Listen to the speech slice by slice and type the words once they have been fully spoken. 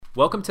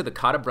Welcome to the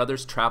Cotta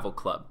Brothers Travel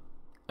Club,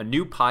 a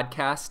new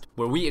podcast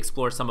where we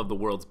explore some of the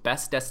world's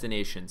best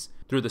destinations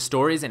through the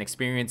stories and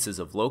experiences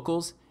of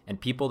locals and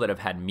people that have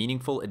had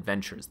meaningful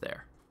adventures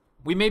there.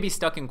 We may be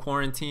stuck in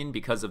quarantine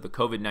because of the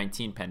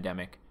COVID-19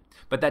 pandemic,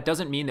 but that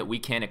doesn't mean that we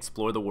can't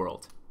explore the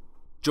world.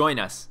 Join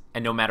us,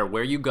 and no matter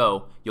where you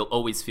go, you'll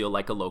always feel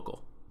like a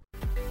local.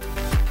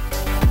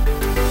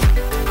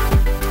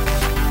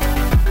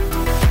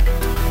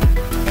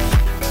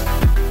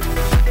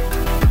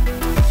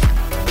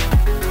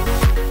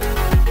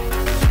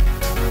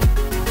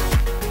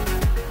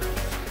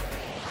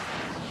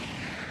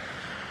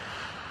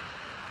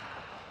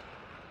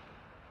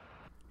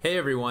 Hey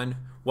everyone,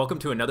 welcome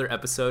to another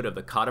episode of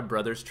the Cotta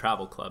Brothers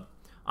Travel Club.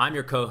 I'm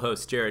your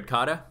co-host Jared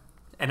Cotta.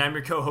 And I'm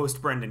your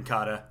co-host Brendan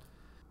Cotta.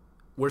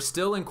 We're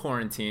still in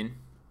quarantine,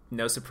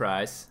 no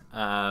surprise,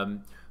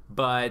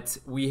 but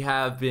we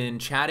have been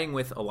chatting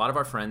with a lot of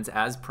our friends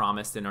as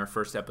promised in our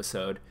first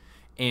episode,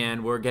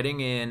 and we're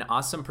getting an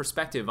awesome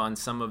perspective on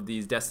some of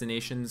these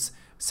destinations,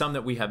 some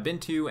that we have been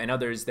to and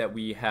others that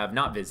we have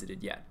not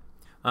visited yet.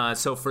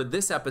 So for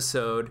this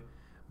episode,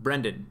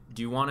 Brendan,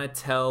 do you want to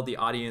tell the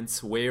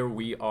audience where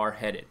we are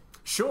headed?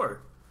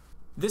 Sure.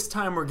 This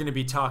time we're going to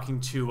be talking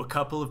to a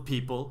couple of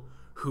people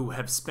who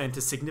have spent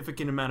a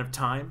significant amount of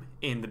time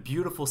in the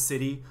beautiful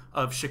city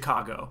of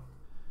Chicago.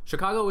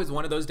 Chicago is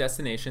one of those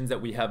destinations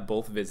that we have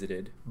both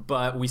visited,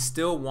 but we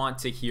still want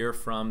to hear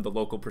from the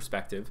local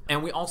perspective.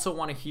 And we also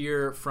want to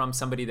hear from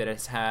somebody that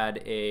has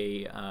had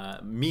a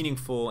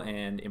meaningful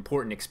and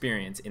important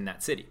experience in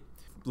that city.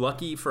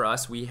 Lucky for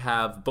us, we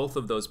have both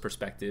of those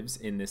perspectives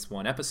in this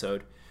one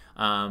episode.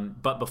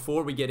 But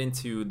before we get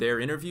into their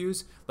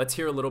interviews, let's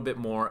hear a little bit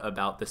more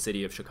about the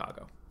city of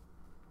Chicago.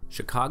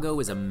 Chicago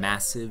is a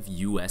massive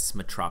U.S.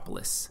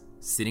 metropolis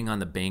sitting on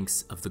the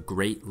banks of the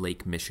Great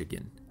Lake,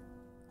 Michigan.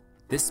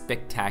 This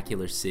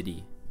spectacular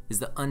city is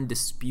the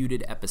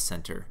undisputed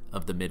epicenter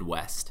of the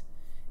Midwest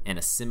and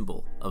a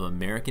symbol of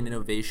American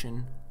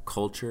innovation,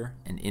 culture,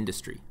 and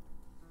industry.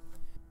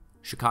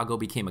 Chicago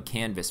became a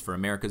canvas for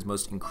America's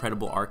most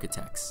incredible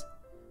architects.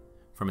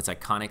 From its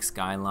iconic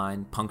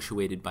skyline,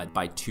 punctuated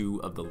by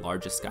two of the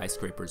largest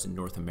skyscrapers in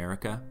North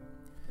America,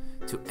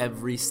 to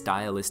every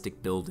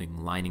stylistic building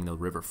lining the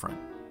riverfront.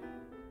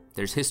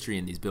 There's history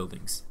in these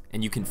buildings,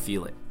 and you can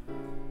feel it.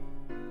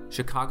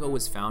 Chicago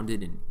was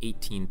founded in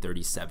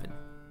 1837.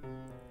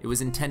 It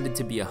was intended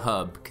to be a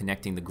hub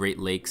connecting the Great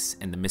Lakes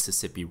and the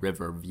Mississippi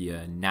River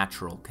via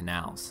natural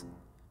canals.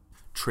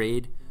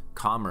 Trade,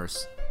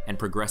 commerce, and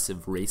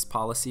progressive race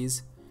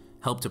policies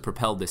helped to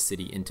propel this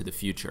city into the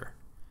future.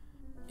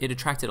 It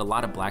attracted a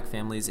lot of black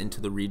families into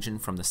the region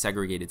from the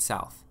segregated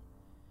South,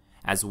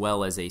 as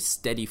well as a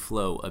steady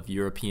flow of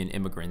European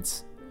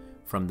immigrants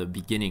from the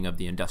beginning of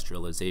the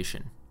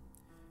industrialization.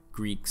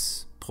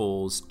 Greeks,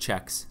 Poles,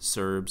 Czechs,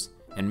 Serbs,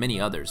 and many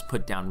others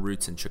put down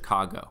roots in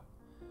Chicago.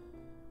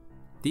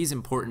 These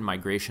important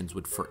migrations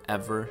would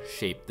forever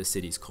shape the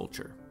city's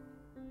culture.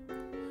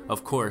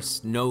 Of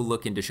course, no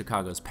look into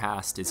Chicago's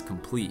past is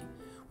complete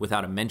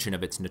without a mention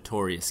of its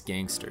notorious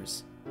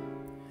gangsters.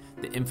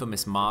 The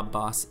infamous mob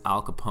boss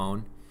Al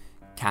Capone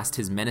cast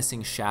his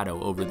menacing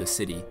shadow over the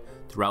city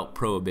throughout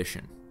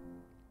Prohibition.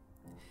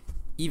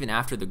 Even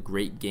after the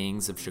great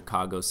gangs of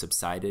Chicago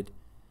subsided,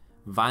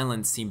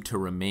 violence seemed to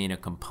remain a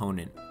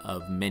component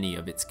of many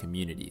of its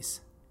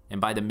communities.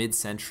 And by the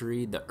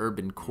mid-century, the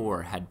urban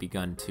core had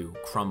begun to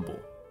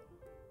crumble.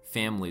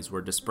 Families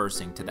were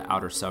dispersing to the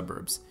outer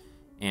suburbs,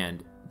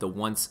 and the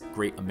once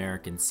great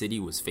American city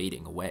was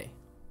fading away.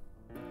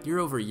 Year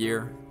over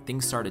year,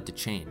 things started to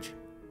change.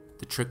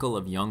 The trickle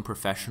of young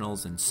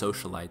professionals and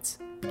socialites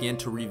began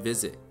to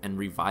revisit and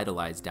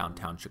revitalize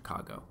downtown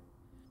Chicago.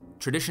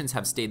 Traditions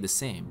have stayed the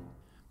same,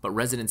 but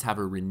residents have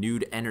a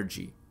renewed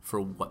energy for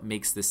what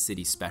makes this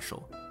city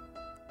special.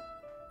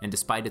 And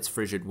despite its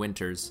frigid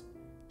winters,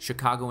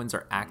 Chicagoans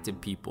are active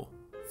people,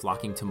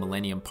 flocking to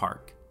Millennium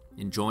Park,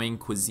 enjoying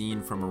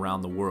cuisine from around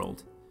the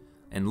world,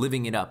 and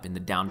living it up in the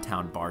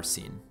downtown bar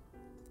scene.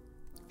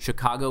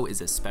 Chicago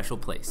is a special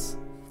place,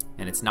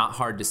 and it's not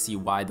hard to see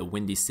why the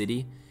Windy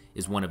City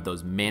is one of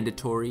those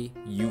mandatory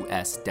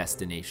U.S.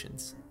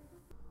 destinations.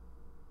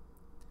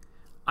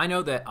 I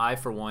know that I,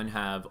 for one,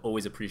 have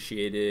always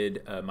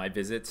appreciated my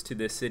visits to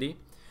this city,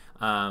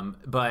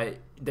 but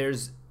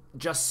there's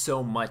just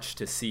so much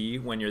to see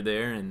when you're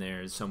there, and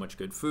there's so much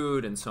good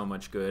food and so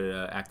much good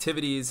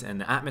activities,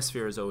 and the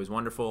atmosphere is always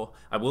wonderful.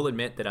 I will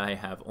admit that I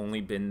have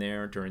only been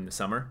there during the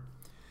summer,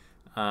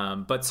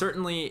 but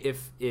certainly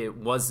if it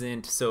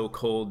wasn't so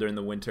cold during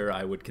the winter,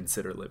 I would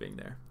consider living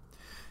there.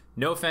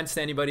 No offense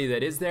to anybody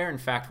that is there. In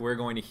fact, we're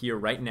going to hear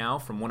right now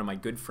from one of my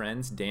good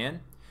friends,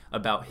 Dan,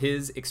 about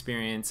his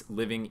experience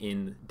living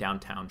in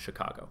downtown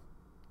Chicago.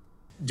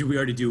 Do we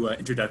already do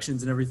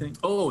introductions and everything?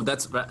 Oh,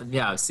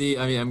 yeah. See,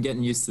 I mean, I'm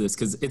getting used to this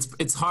because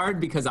it's hard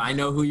because I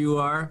know who you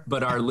are,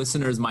 but our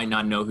listeners might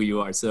not know who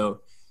you are. So,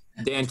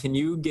 Dan, can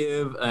you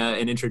give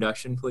an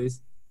introduction,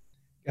 please?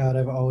 God,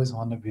 I've always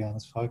wanted to be on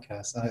this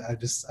podcast.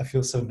 I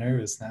feel so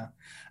nervous now.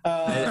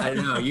 I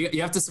don't know.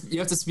 You have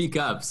to speak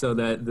up so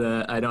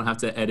that I don't have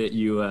to edit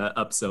you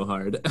up so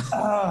hard.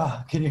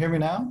 Can you hear me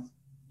now?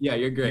 Yeah,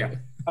 you're great. Yeah.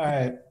 All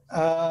right.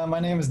 My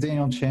name is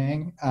Daniel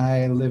Chang.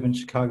 I live in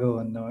Chicago,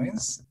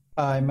 Illinois.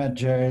 I met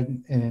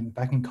Jared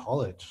back in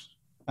college.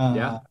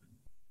 Yeah.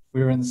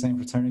 We were in the same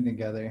fraternity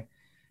together,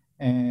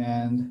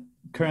 and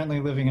currently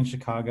living in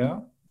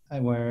Chicago,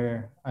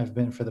 where I've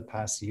been for the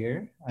past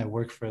year. I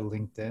work for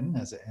LinkedIn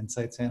as an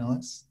insights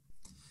analyst.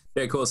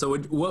 Okay, cool. So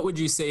what would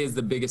you say is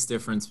the biggest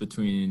difference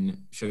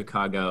between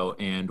Chicago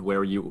and where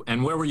were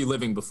you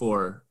living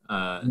before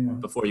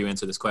before you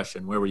answer this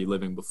question? Where were you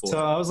living before?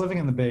 So I was living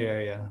in the Bay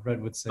Area,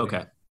 Redwood City.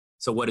 Okay.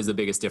 So what is the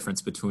biggest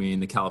difference between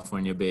the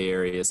California Bay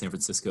Area, San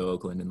Francisco,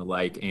 Oakland, and the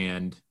like,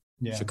 and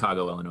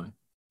Chicago, Illinois?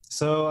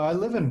 So I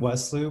live in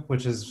West Loop,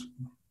 which is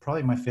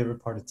probably my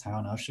favorite part of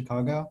town of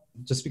Chicago,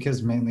 just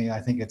because mainly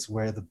I think it's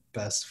where the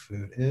best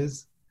food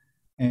is.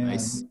 And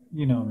Nice.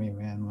 you know me,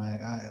 man.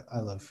 I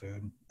love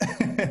food.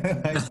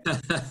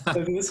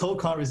 So this whole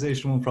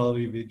conversation will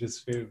probably be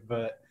just food,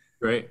 but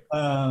Great.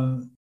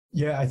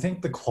 yeah, I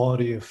think the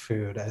quality of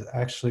food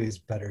actually is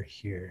better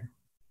here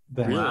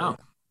than Wow.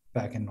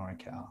 back in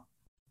NorCal.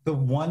 The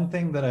one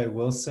thing that I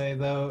will say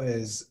though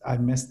is I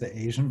miss the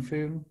Asian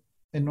food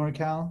in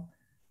NorCal,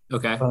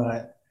 Okay.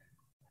 but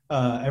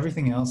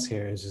everything else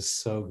here is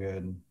just so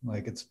good.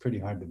 Like it's pretty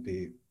hard to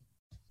beat.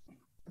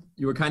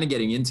 You were kind of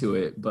getting into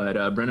it, but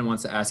Brendan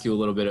wants to ask you a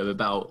little bit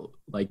about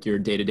like your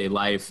day-to-day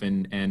life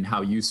and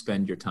how you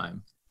spend your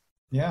time.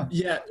 Yeah.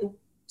 Yeah.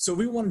 So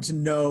we wanted to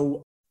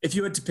know if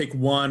you had to pick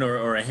one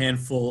or a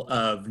handful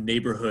of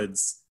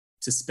neighborhoods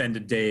to spend a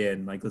day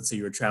in, like let's say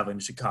you were traveling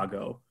to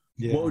Chicago,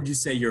 Yeah. what would you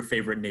say your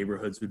favorite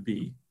neighborhoods would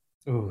be?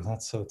 Oh,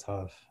 that's so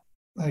tough.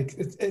 Like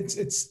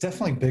it's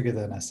definitely bigger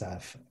than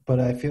SF, but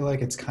I feel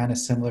like it's kind of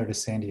similar to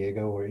San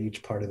Diego, where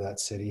each part of that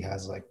city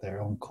has like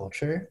their own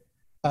culture.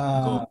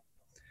 Cool.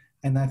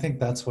 And I think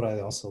that's what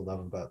I also love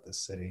about this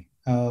city.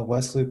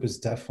 West Loop is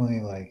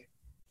definitely like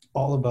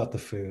all about the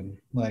food.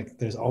 Like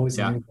there's always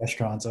new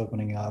restaurants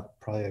opening up,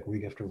 probably like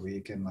week after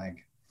week, and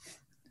like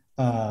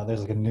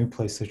there's like a new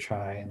place to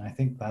try. And I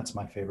think that's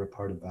my favorite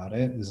part about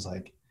it is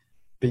like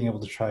being able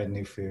to try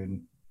new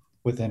food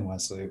within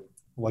West Loop,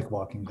 like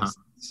walking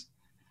distance.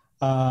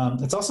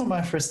 It's also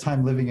my first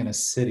time living in a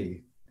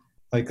city,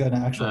 like an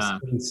actual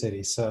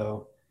city.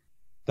 So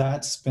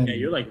that's been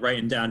You're like right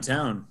in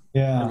downtown.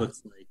 Yeah. It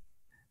looks like.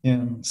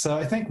 Yeah, so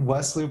I think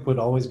West Loop would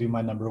always be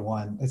my number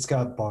one. It's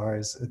got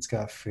bars, it's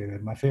got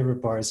food. My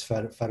favorite bar is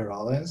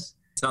Federales.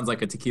 Sounds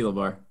like a tequila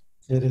bar.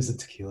 It is a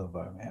tequila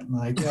bar, man.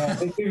 Like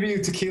they give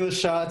you tequila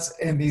shots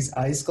in these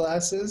ice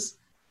glasses,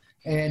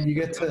 and you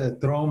get to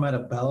throw them at a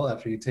bell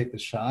after you take the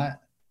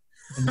shot.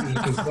 And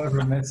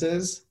whoever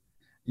misses,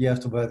 you have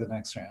to buy the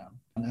next round.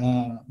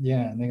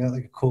 Yeah, and they got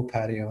like a cool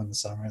patio in the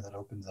summer that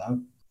opens up,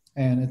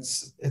 and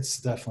it's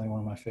definitely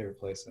one of my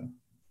favorite places.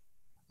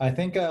 I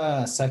think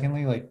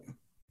secondly, like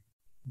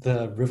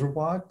the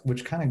Riverwalk,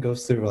 which kind of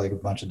goes through like a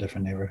bunch of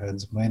different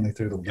neighborhoods, mainly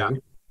through the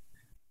loop.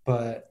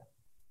 But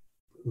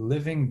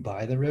living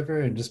by the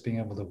river and just being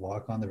able to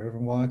walk on the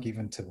Riverwalk,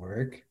 even to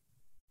work,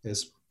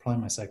 is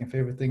probably my second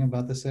favorite thing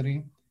about the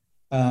city.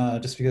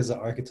 Just because the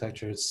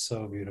architecture is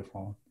so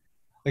beautiful.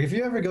 Like if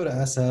you ever go to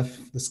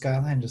SF, the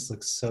skyline just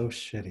looks so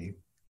shitty.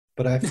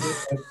 But I feel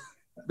like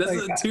This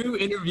is 2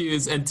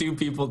 interviews and 2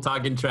 people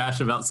talking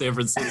trash about San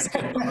Francisco.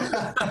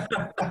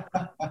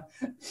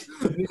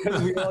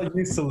 because we all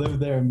used to live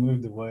there and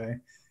moved away.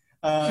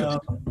 I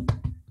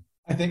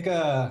think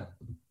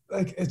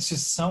like it's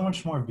just so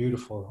much more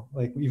beautiful.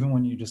 Like even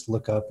when you just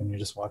look up and you're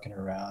just walking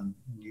around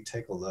and you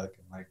take a look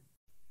and like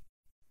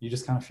you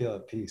just kind of feel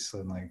at peace,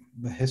 and like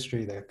the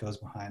history that goes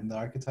behind the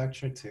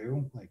architecture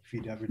too. Like if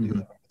you ever do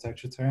the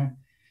architecture tour,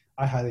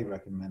 I highly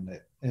recommend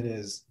it. It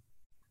is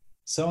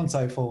so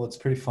insightful. It's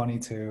pretty funny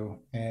too,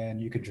 and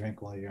you could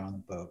drink while you're on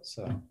the boat.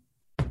 So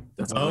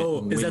That's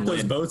is that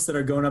those boats that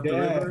are going up the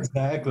river?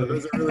 Exactly.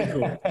 Those are really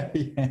cool.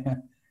 Yeah.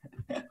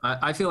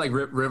 I feel like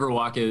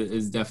Riverwalk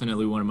is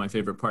definitely one of my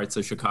favorite parts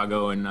of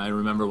Chicago. And I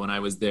remember when I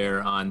was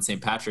there on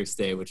St. Patrick's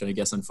Day, which I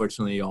guess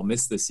unfortunately you all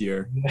missed this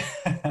year.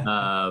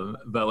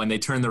 But when they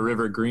turned the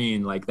river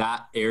green, like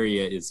that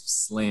area is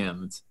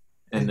slammed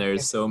and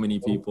there's so many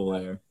people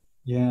there.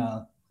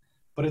 Yeah.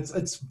 But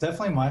it's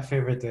definitely my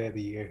favorite day of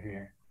the year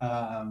here.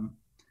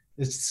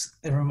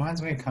 It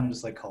reminds me of kind of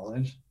just like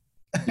college.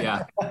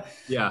 Yeah.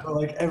 But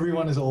like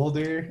everyone is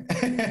older.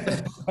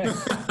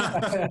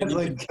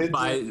 Like kids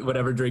buy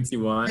whatever drinks you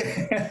want.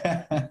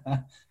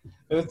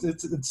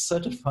 It's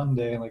such a fun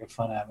day and like a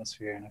fun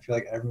atmosphere, and I feel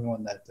like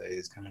everyone that day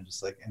is kind of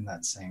just like in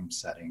that same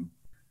setting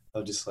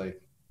of just like,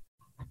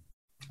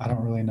 I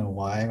don't really know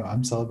why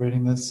I'm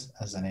celebrating this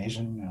as an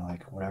Asian or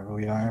like whatever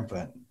we are,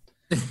 but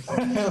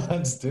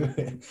let's do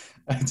it.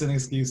 It's an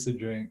excuse to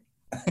drink.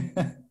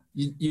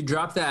 You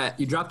drop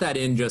that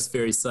in just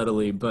very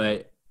subtly,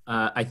 but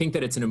I think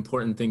that it's an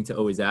important thing to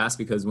always ask,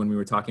 because when we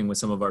were talking with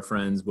some of our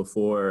friends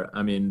before,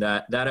 I mean,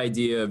 that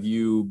idea of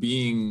you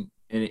being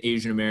an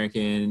Asian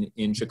American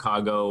in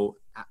Chicago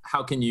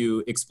how can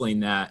you explain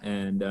that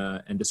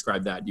and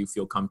describe that? Do you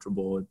feel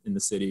comfortable in the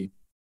city?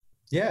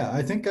 Yeah,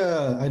 I think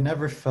I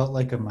never felt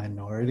like a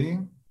minority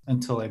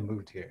until I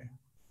moved here.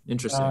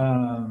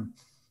 Interesting.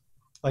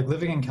 Like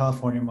living in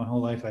California my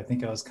whole life, I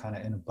think I was kind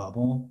of in a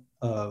bubble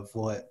of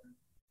what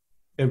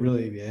it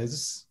really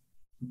is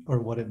or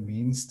what it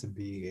means to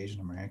be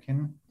Asian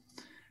American.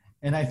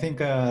 And I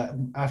think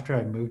after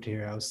I moved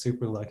here, I was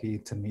super lucky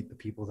to meet the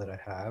people that I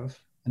have,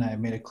 and I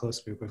made a close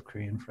group of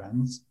Korean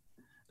friends.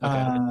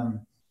 Okay.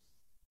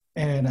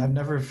 And I've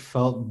never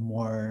felt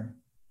more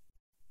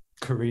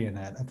Korean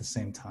at the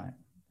same time.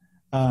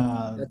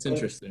 That's But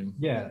interesting.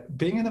 yeah,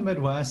 being in the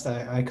Midwest,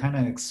 I kind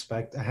of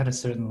I had a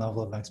certain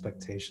level of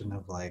expectation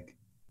of like,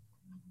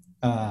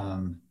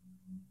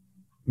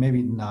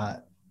 maybe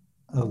not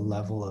a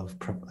level of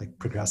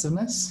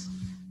progressiveness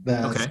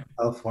that's Okay.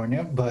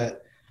 California,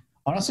 but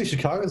honestly,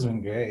 Chicago's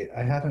been great.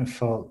 I haven't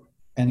felt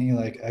any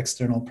like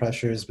external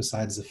pressures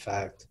besides the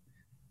fact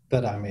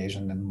that I'm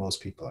Asian and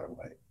most people are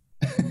white.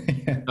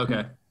 Yeah.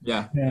 Okay.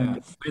 Yeah. Yeah. Yeah.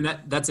 And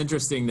that's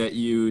interesting that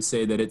you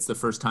say that it's the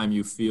first time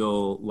you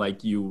feel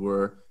like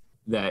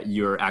that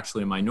you're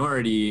actually a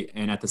minority,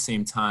 and at the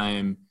same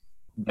time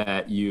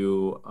that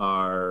you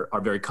are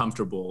very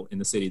comfortable in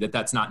the city,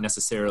 that's not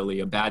necessarily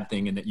a bad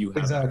thing, and that you have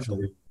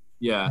Exactly.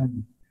 yeah.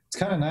 And it's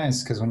kind of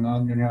nice because when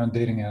you're on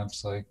dating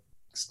apps, like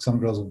some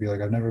girls will be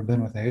like, "I've never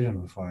been with an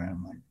Asian before," and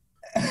I'm like,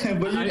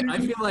 but I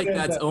feel like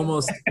that's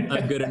almost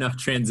a good enough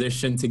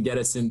transition to get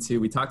us into.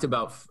 We talked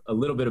about a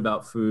little bit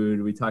about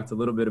food. We talked a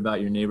little bit about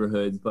your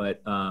neighborhoods,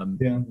 but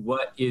yeah.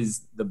 what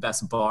is the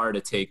best bar to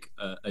take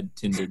a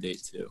Tinder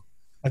date to?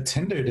 A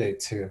Tinder date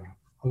too.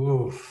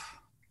 Oof.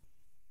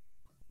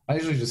 I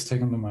usually just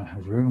take them to my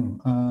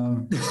room.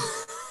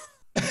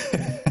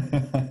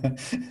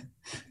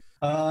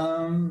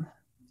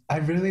 I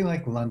really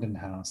like London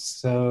House.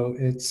 So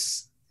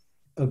it's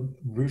a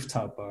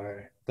rooftop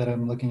bar that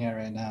I'm looking at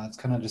right now. It's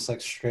kind of just like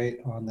straight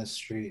on the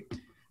street,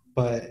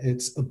 but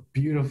it's a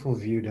beautiful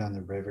view down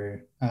the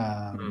river.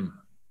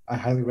 I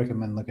highly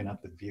recommend looking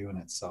up the view in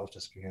itself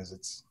just because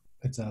it's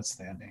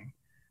outstanding.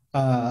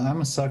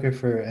 I'm a sucker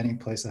for any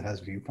place that has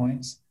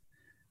viewpoints,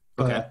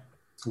 but Okay.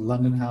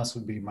 London House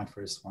would be my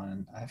first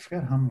one. I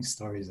forgot how many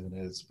stories it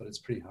is, but it's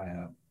pretty high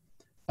up.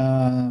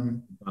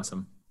 Um,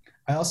 Awesome.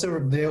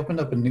 they opened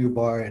up a new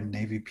bar in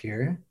Navy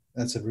Pier.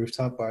 That's a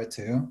rooftop bar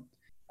too.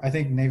 I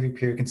think Navy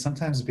Pier can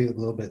sometimes be a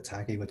little bit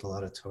tacky with a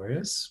lot of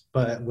tourists,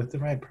 but with the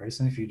right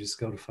person, if you just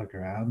go to fuck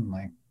around,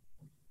 like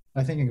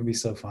I think it could be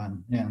so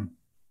fun. Yeah.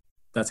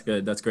 That's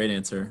good. That's a great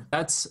answer.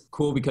 That's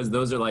cool because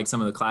those are like some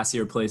of the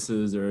classier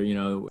places, or,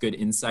 good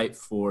insight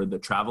for the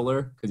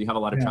traveler, because you have a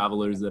lot of Yeah.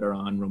 travelers that are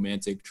on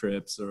romantic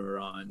trips or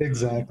on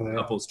Exactly.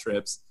 couples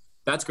trips.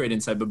 That's great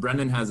insight. But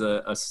Brendan has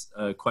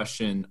a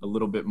question a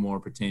little bit more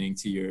pertaining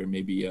to your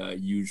maybe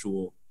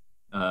usual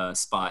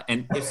spot.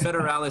 And if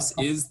Federalis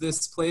is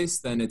this place,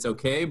 then it's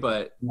okay.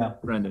 But Yeah.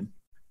 Brendan.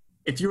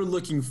 If you're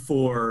looking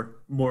for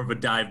more of a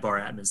dive bar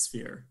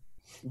atmosphere,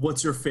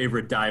 what's your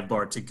favorite dive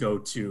bar to go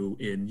to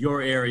in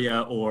your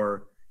area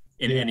or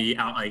in any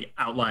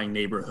outlying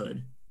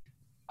neighborhood?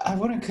 I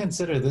wouldn't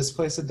consider this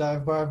place a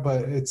dive bar,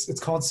 but it's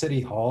called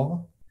City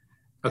Hall.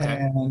 Okay.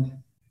 And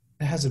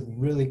it has a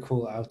really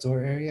cool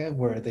outdoor area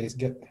where it's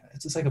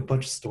just like a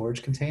bunch of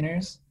storage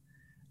containers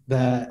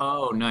that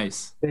Oh,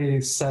 nice.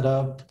 they set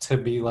up to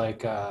be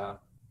like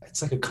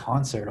it's like a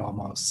concert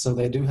almost. So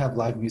they do have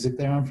live music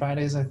there on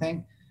Fridays, I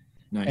think.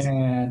 Nice.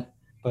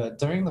 But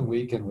during the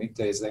week and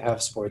weekdays they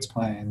have sports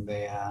playing.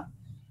 They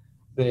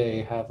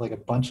have like a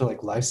bunch of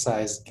like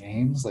life-size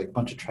games, like a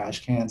bunch of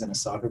trash cans and a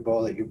soccer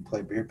ball that you can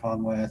play beer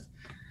pong with.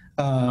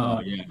 Oh,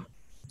 yeah.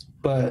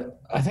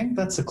 But I think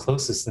that's the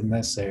closest in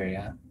this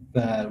area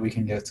that we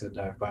can get to a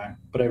dive bar.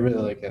 But I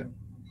really like it.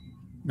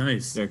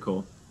 Nice. Very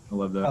cool. I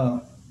love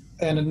that.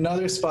 And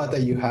another spot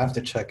that you have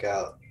to check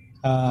out,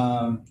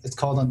 it's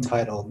called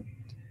Untitled.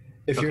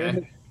 If you're Okay.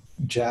 into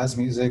jazz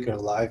music or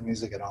live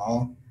music at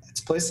all, it's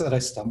a place that I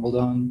stumbled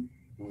on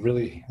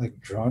really like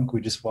drunk.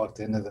 We just walked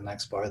into the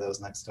next bar that was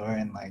next door,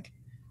 and like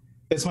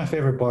it's my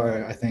favorite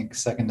bar, I think,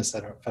 second to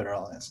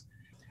Federalis.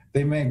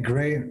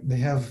 They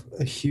have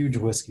a huge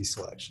whiskey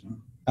selection.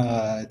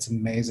 It's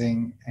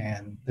amazing,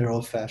 and their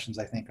old fashions,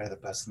 I think, are the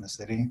best in the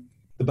city.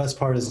 The best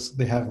part is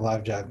they have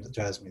live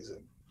jazz music.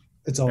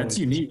 It's always That's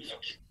unique.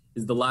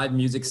 Is the live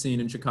music scene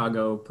in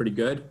Chicago pretty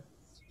good?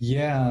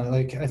 Yeah,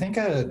 like I think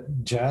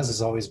jazz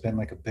has always been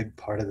like a big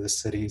part of the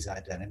city's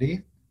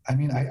identity. I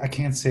mean, I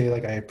can't say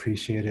like I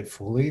appreciate it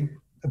fully,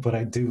 but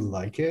I do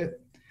like it.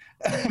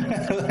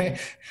 I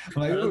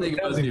don't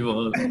think most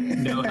people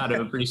know how to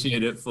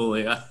appreciate it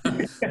fully.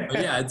 But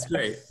yeah, it's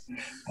great.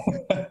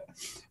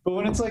 But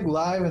when it's like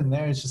live in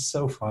there, it's just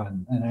so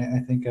fun, and I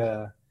think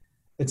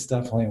it's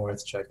definitely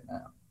worth checking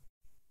out.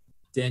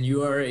 Dan,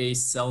 you are a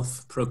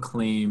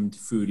self-proclaimed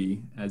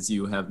foodie, as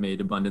you have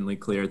made abundantly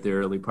clear at the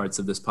early parts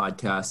of this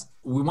podcast.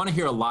 We want to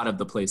hear a lot of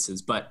the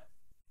places, but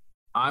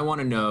I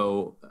want to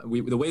know,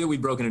 the way that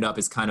we've broken it up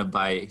is kind of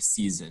by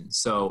season.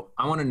 So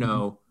I want to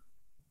know,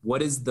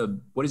 what is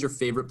your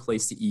favorite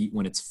place to eat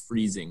when it's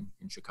freezing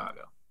in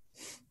Chicago?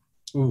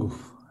 Ooh,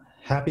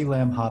 Happy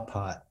Lamb Hot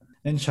Pot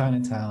in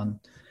Chinatown.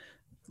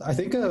 I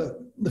think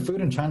the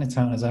food in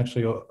Chinatown is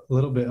actually a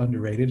little bit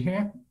underrated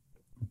here,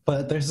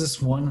 but there's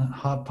this one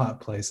hot pot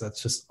place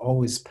that's just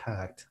always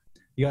packed.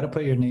 You got to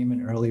put your name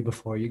in early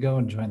before you go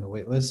and join the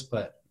wait list,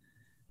 but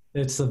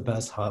it's the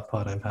best hot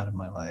pot I've had in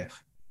my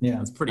life. Yeah,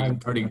 That's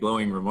pretty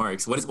glowing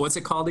remarks. What's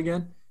it called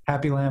again?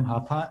 Happy Lamb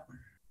Hot Pot.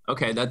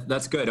 Okay,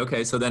 that's good.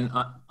 Okay, so then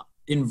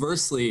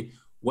inversely,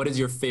 what is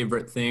your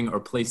favorite thing or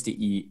place to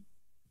eat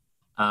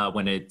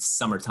when it's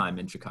summertime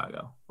in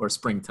Chicago or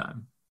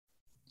springtime?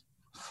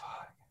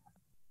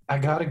 I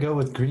gotta go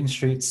with Green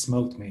Street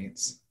Smoked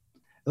Meats.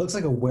 It looks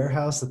like a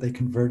warehouse that they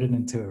converted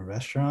into a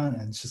restaurant,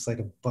 and it's just like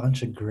a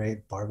bunch of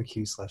great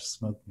barbecue /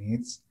 smoked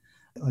meats,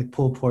 like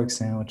pulled pork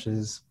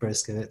sandwiches,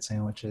 brisket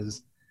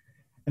sandwiches,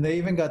 and they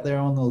even got their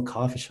own little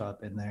coffee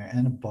shop in there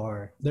and a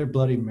bar. Their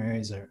Bloody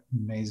Marys are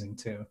amazing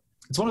too.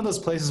 It's one of those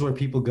places where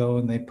people go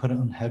and they put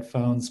on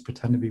headphones,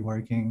 pretend to be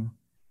working.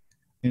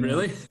 You know?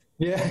 Really?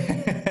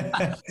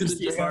 Yeah.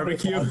 Just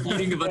barbecue,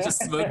 eating a bunch of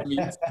smoked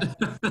meats.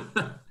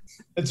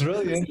 It's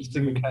really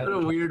interesting. What a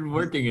weird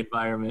working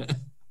environment.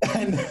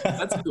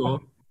 That's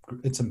cool.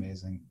 It's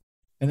amazing.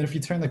 And then if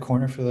you turn the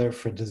corner for there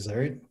for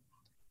dessert,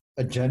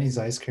 a Jenny's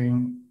ice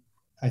cream,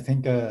 I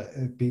think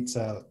it beats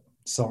out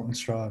Salt and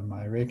Straw in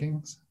my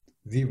rankings.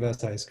 The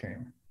best ice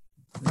cream.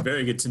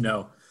 Very good to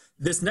know.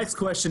 This next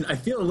question, I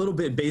feel a little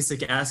bit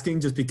basic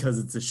asking just because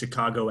it's a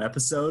Chicago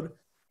episode,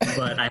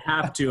 but I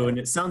have to, and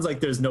it sounds like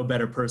there's no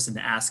better person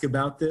to ask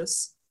about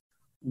this.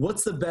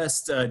 What's the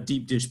best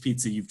deep dish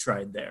pizza you've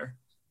tried there?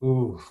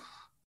 Ooh,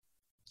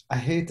 I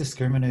hate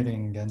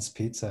discriminating against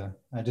pizza.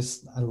 I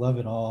love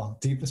it all.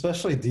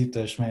 Especially deep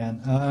dish,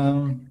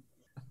 man.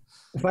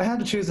 If I had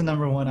to choose a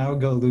number one, I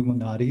would go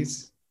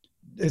Illuminati's.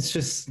 It's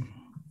just,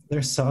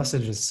 their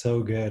sausage is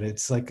so good.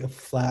 It's like a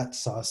flat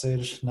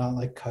sausage, not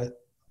like cut.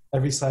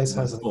 Every slice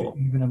has like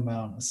an even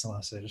amount of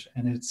sausage,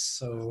 and it's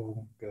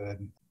so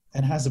good.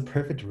 And has a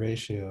perfect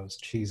ratio of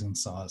cheese and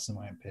sauce, in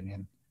my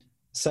opinion.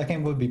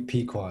 Second would be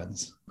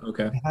Pequod's.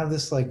 Okay. They have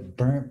this like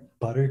burnt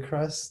butter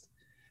crust.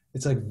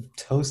 It's like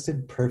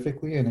toasted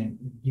perfectly, and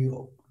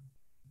you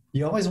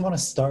always want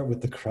to start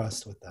with the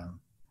crust with them.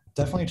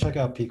 Definitely check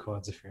out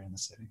Pequod's if you're in the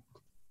city.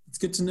 It's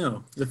good to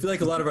know. I feel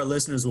like a lot of our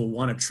listeners will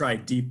want to try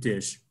deep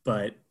dish,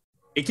 but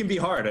it can be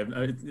hard.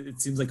 It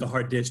seems like a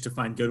hard dish to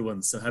find good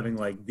ones. So having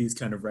like these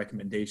kind of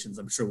recommendations,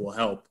 I'm sure will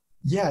help.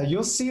 Yeah,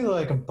 you'll see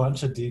like a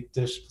bunch of deep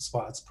dish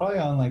spots, probably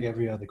on like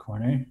every other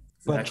corner.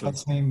 But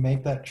trust me,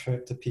 make that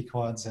trip to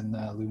Pequod's and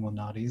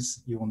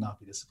Illuminati's. You will not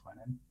be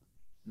disappointed.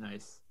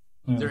 Nice.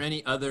 Is there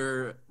any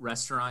other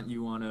restaurant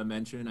you want to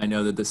mention? I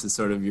know that this is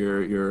sort of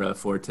your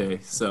forte,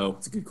 so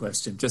it's a good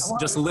question.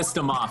 Just list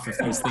them off if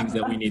there's things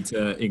that we need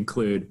to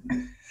include.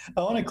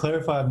 I want to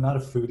clarify, I'm not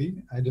a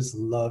foodie. I just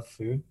love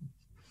food.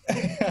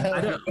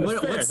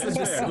 What's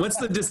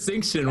the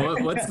distinction?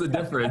 What's the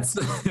difference?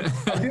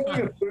 I feel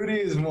like a foodie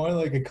is more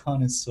like a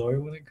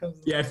connoisseur when it comes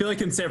to I feel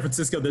like in San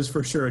Francisco there's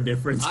for sure a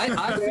difference. I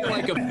feel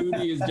like a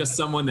foodie is just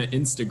someone that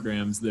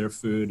Instagrams their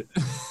food.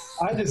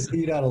 I just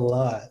eat out a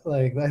lot.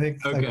 Like I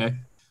think okay.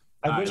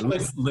 I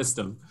wish list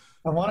them.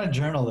 I want to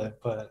journal it,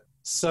 but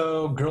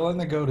so Girl and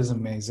the Goat is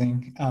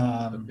amazing.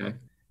 Okay.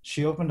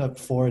 She opened up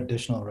 4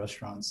 additional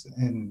restaurants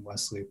in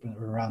West Loop and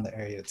around the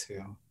area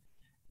too.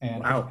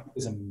 And wow, it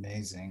was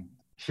amazing.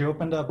 She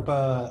opened up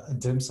a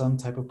dim sum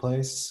type of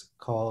place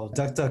called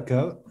Duck Duck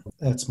Goat.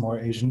 That's more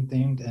Asian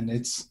themed, and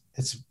it's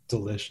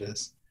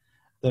delicious.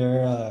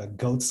 Their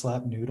goat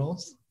slap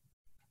noodles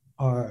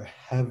are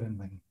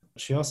heavenly.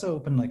 She also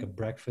opened like a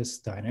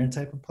breakfast diner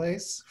type of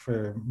place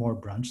for more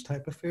brunch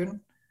type of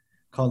food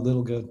called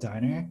Little Goat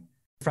Diner.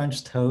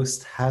 French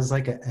toast has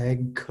like an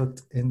egg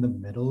cooked in the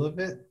middle of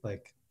it,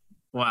 like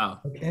wow,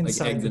 like eggs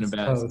in a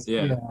basket.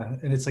 Yeah,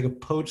 and it's like a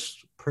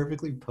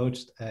perfectly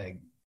poached egg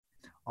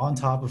on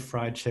top of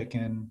fried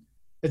chicken.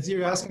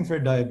 You're asking for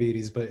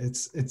diabetes, but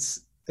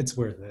it's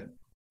worth it.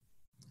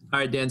 All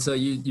right, Dan. So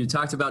you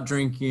talked about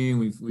drinking.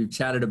 We've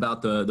chatted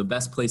about the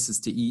best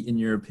places to eat in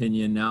your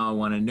opinion. Now I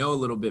want to know a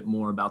little bit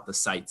more about the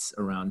sites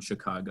around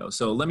Chicago.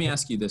 So let me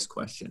ask you this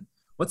question: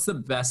 what's the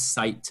best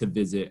site to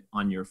visit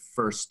on your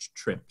first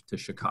trip to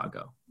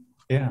Chicago?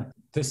 Yeah,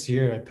 this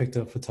year I picked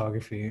up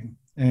photography,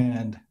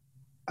 and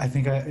I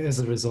think as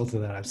a result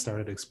of that, I've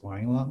started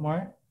exploring a lot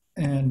more.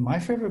 And my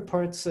favorite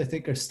parts, I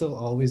think, are still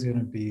always going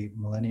to be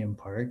Millennium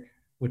Park,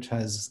 which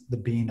has the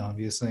Bean,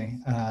 obviously,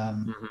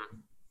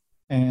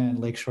 and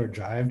Lakeshore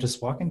Drive.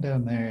 Just walking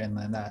down there and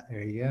then that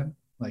area,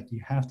 like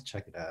you have to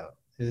check it out.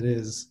 It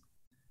is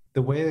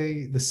the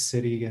way the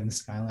city and the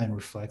skyline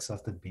reflects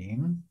off the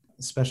Bean,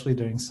 especially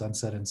during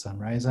sunset and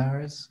sunrise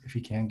hours. If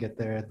you can get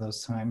there at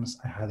those times,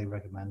 I highly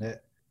recommend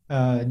it.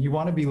 And you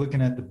want to be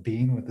looking at the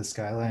Bean with the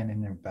skyline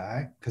in your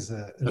back because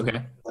it'll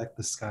reflect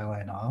the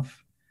skyline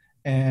off.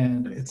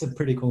 And it's a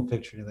pretty cool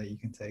picture that you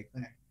can take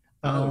there.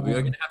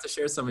 We're going to have to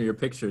share some of your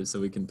pictures so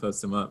we can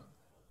post them up.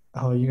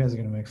 Oh, you guys are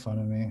going to make fun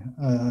of me.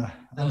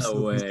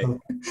 No way.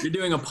 You're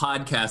doing a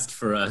podcast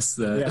for us.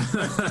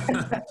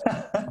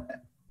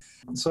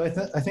 So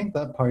I think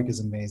that park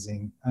is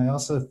amazing. I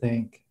also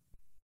think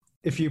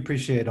if you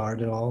appreciate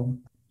art at all,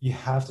 you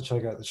have to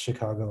check out the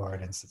Chicago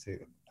Art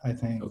Institute. I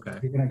think Okay.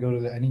 if you're going to go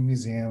to any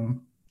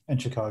museum in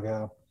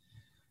Chicago,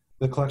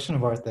 the collection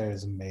of art there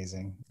is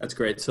amazing. That's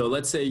great. So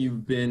let's say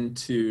you've been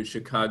to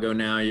Chicago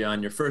now, you're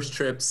on your first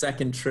trip,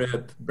 second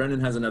trip.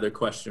 Brendan has another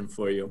question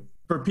for you.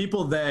 For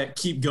people that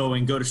keep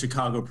going, go to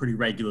Chicago pretty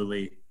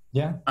regularly,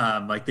 Yeah.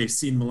 like they've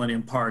seen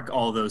Millennium Park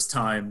all those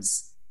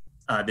times,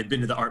 they've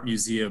been to the art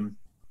museum,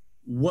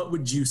 what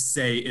would you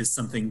say is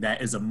something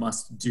that is a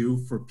must do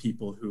for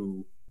people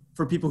who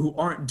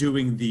aren't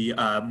doing the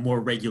more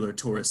regular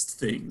tourist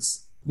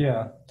things?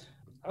 Yeah.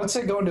 I would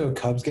say going to a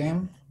Cubs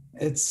game.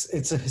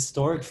 It's a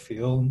historic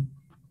field.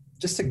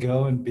 Just to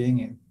go and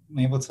being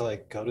able to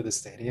like go to the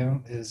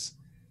stadium is,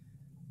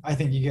 I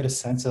think you get a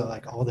sense of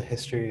like all the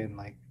history and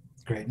like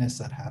greatness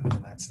that happened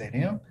in that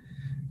stadium.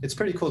 It's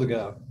pretty cool to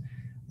go.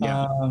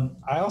 Yeah.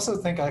 I also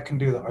think I can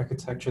do the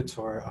architecture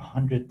tour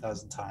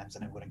 100,000 times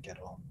and it wouldn't get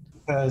old,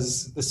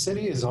 because the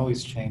city is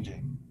always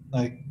changing.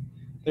 Like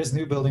there's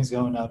new buildings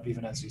going up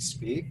even as we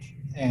speak,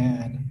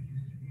 and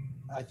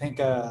I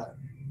think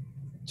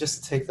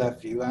just to take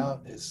that view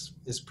out is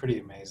pretty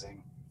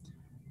amazing.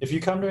 If you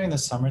come during the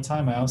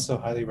summertime, I also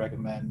highly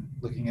recommend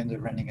looking into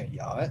renting a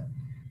yacht.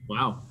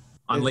 Wow.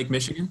 On Lake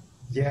Michigan?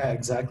 Yeah,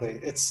 exactly.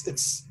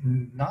 It's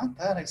not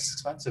that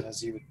expensive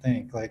as you would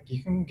think. Like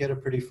you can get a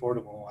pretty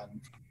affordable one.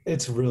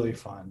 It's really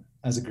fun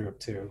as a group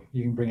too.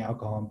 You can bring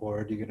alcohol on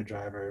board. You get a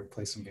driver,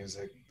 play some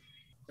music.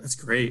 That's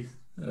great.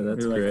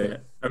 That's really great. Like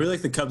that. I really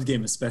like the Cubs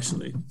game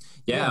especially.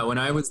 Yeah, when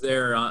I was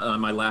there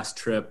on my last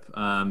trip,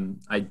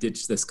 I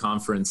ditched this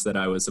conference that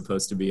I was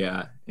supposed to be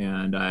at,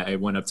 and I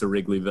went up to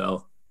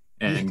Wrigleyville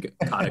and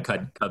caught a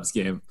Cubs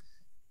game.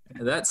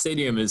 That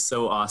stadium is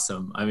so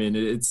awesome. I mean,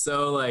 it's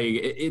so like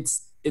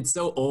it's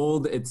so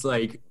old. It's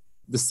like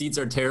the seats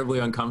are terribly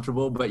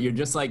uncomfortable, but you're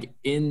just like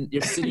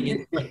you're sitting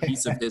in a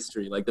piece of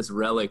history, like this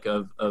relic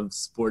of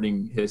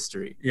sporting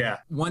history. Yeah.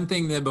 One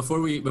thing that before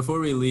we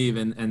leave,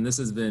 and this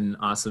has been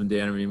awesome,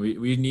 Dan. I mean,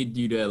 we need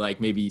you to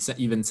like maybe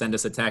even send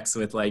us a text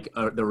with like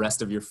the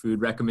rest of your food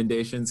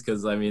recommendations,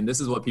 because I mean, this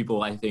is what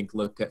people I think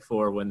look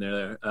for when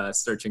they're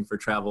searching for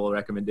travel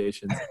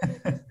recommendations.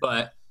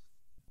 But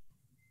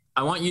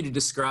I want you to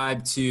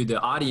describe to the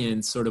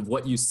audience sort of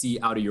what you see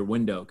out of your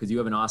window, because you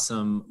have an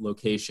awesome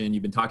location.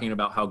 You've been talking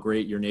about how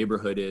great your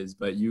neighborhood is,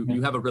 but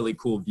you have a really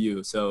cool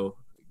view. So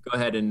go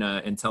ahead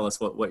and tell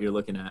us what you're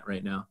looking at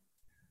right now.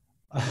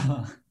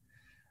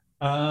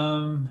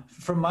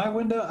 From my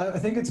window, I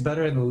think it's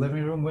better in the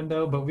living room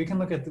window, but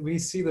we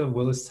see the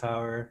Willis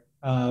Tower,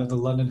 the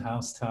London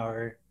House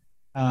Tower,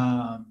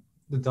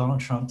 the Donald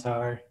Trump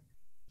Tower.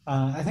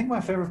 I think my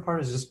favorite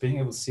part is just being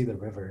able to see the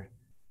river.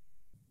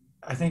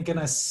 I think in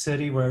a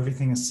city where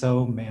everything is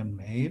so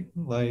man-made,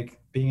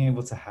 like being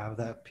able to have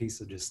that piece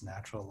of just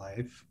natural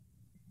life,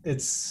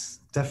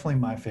 it's definitely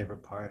my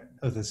favorite part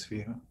of this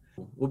view.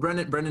 Well,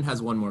 Brendan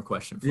has one more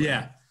question for you.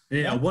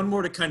 Yeah. One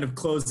more to kind of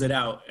close it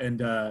out. And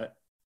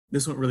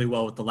this went really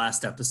well with the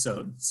last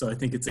episode. So I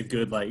think it's a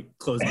good like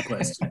closing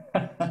question.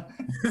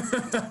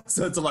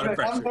 So it's a lot of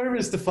pressure. I'm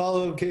nervous to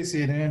follow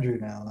Casey and Andrew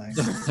now. Like.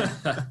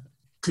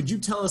 Could you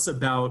tell us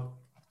about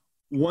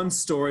one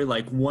story,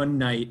 like one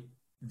night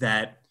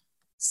that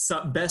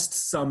best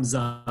sums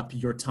up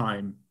your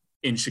time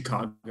in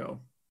Chicago?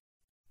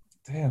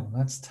 Damn,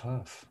 that's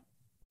tough.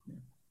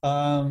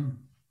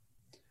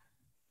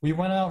 We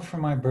went out for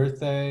my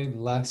birthday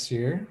last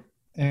year,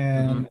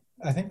 and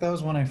I think that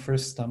was when I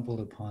first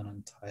stumbled upon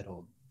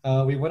Untitled.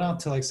 We went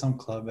out to like some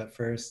club at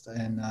first,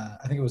 and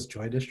I think it was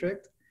Joy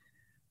District.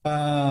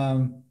 I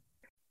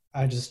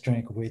just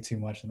drank way too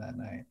much in that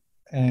night,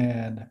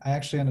 and I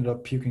actually ended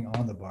up puking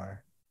on the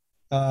bar.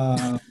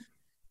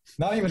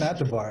 Not even at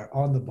the bar,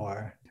 on the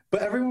bar.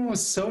 But everyone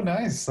was so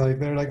nice. Like,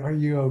 they're like, "Are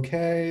you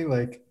okay?"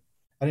 Like,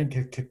 I didn't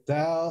get kicked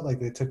out. Like,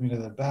 they took me to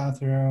the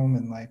bathroom,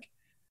 and like,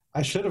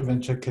 I should have been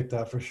kicked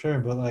out for sure.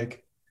 But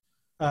like,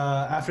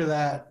 after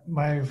that,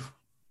 my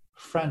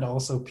friend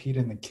also peed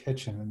in the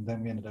kitchen, and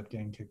then we ended up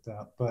getting kicked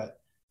out. But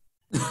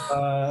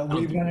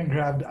we went and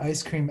grabbed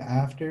ice cream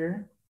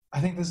after. I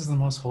think this is the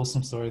most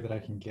wholesome story that I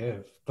can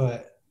give.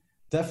 But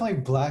definitely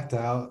blacked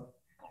out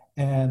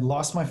and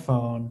lost my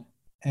phone,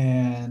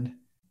 and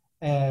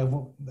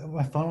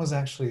my phone was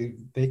actually,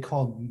 they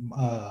called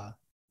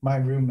my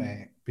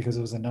roommate because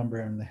it was a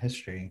number in the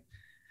history.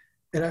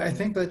 And I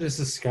think that just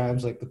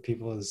describes like the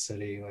people of the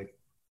city, like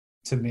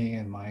to me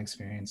and my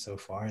experience so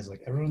far is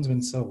like everyone's been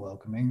so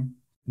welcoming,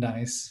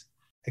 nice,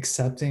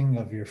 accepting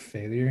of your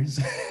failures.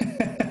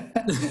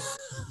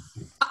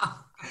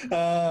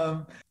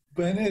 But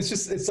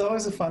it's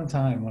always a fun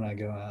time when I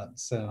go out.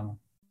 So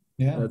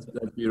yeah, that's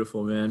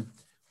beautiful, man.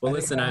 Well,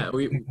 listen,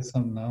 we think of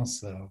something else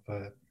though,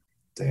 but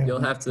damn,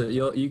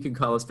 you can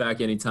call us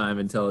back anytime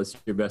and tell us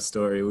your best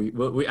story.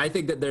 I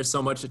think that there's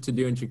so much to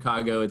do in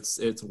Chicago.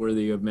 It's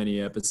worthy of many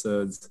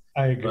episodes.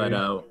 I agree.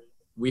 But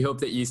we hope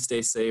that you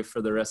stay safe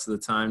for the rest of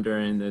the time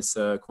during this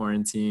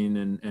quarantine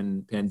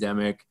and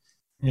pandemic.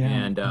 Yeah.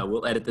 And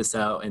we'll edit this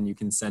out and you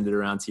can send it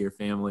around to your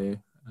family.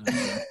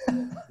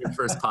 Your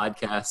first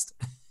podcast.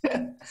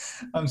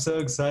 I'm so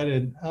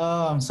excited.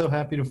 Oh, I'm so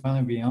happy to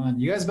finally be on.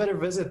 You guys better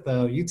visit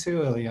though. You too,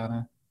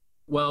 Eliana.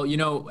 Well,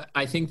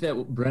 I think that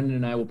Brendan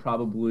and I will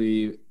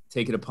probably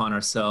take it upon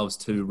ourselves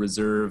to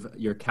reserve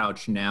your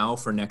couch now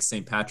for next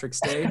St. Patrick's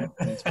Day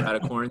since we're out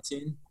of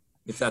quarantine,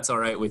 if that's all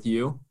right with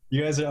you.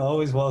 You guys are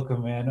always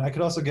welcome, man. I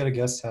could also get a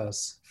guest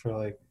house for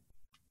like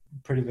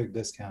pretty big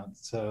discount.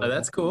 So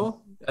That's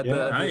cool. At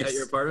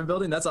your apartment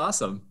building. That's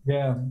awesome.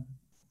 yeah.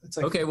 It's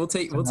like Okay, we'll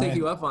take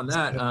you up on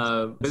that.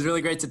 It was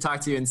really great to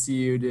talk to you and see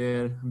you,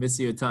 dude. I miss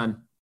you a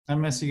ton. I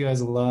miss you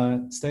guys a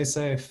lot. Stay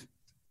safe.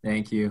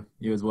 Thank you.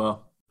 You as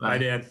well. Bye,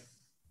 Dan.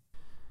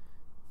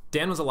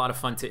 Dan was a lot of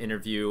fun to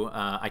interview.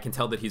 I can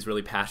tell that he's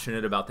really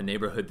passionate about the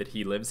neighborhood that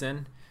he lives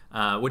in,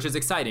 which is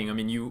exciting. I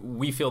mean,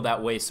 we feel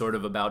that way sort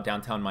of about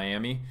downtown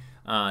Miami,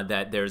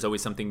 that there's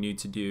always something new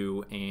to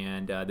do,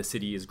 and the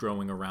city is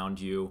growing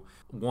around you.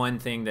 One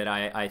thing that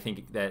I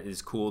think that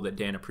is cool that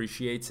Dan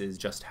appreciates is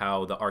just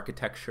how the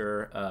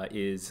architecture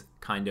is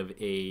kind of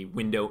a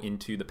window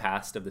into the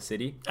past of the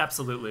city.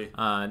 Absolutely.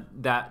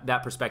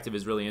 That perspective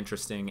is really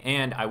interesting.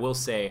 And I will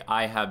say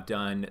I have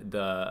done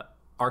the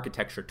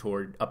architecture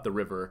tour up the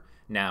river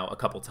now a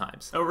couple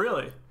times. Oh,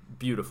 really?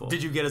 Beautiful.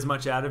 Did you get as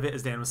much out of it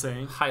as Dan was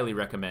saying? Highly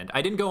recommend.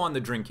 I didn't go on the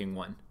drinking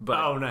one, but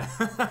Oh, no.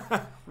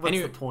 What's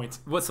the point?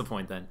 What's the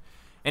point then?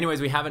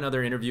 Anyways, we have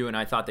another interview, and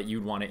I thought that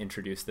you'd want to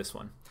introduce this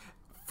one.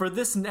 For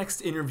this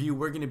next interview,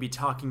 we're going to be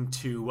talking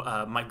to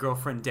my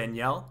girlfriend,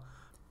 Danielle.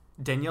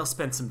 Danielle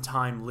spent some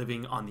time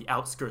living on the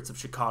outskirts of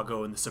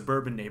Chicago in the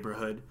suburban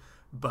neighborhood,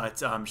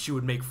 but she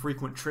would make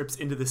frequent trips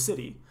into the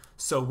city.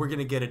 So we're going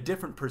to get a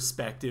different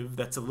perspective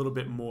that's a little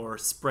bit more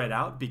spread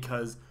out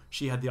because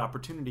she had the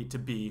opportunity to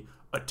be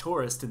a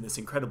tourist in this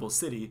incredible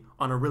city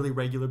on a really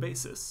regular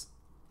basis.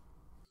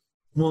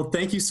 Well,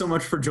 thank you so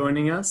much for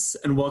joining us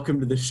and welcome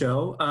to the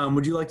show.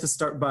 Would you like to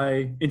start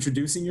by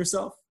introducing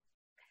yourself?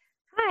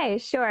 Hi,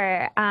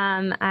 sure.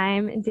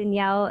 I'm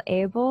Danielle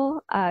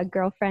Abel, a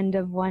girlfriend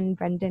of one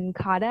Brendan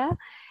Cotta,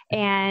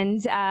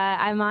 and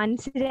I'm on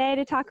today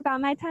to talk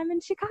about my time in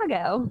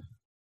Chicago.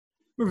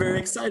 We're very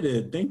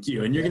excited. Thank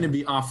you. And you're going to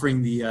be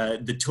offering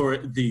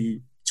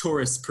the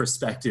tourist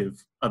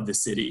perspective of the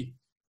city.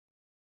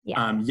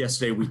 Yeah.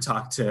 Yesterday, we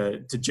talked to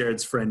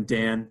Jared's friend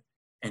Dan,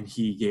 and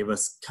he gave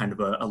us kind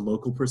of a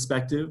local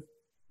perspective.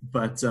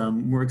 But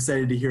we're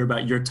excited to hear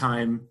about your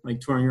time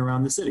touring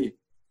around the city.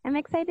 I'm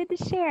excited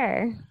to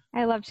share.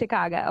 I love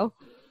Chicago.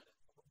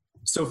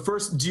 So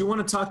first, do you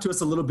want to talk to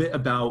us a little bit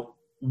about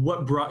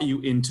what brought you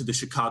into the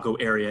Chicago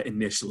area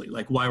initially?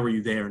 Like, why were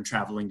you there and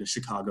traveling to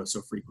Chicago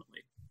so frequently?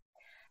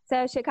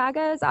 So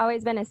Chicago's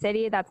always been a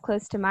city that's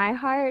close to my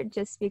heart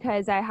just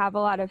because I have a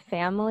lot of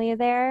family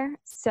there.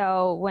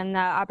 So when the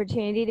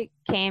opportunity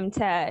came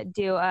to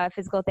do a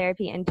physical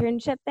therapy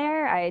internship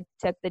there, I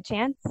took the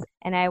chance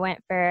and I went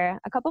for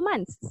a couple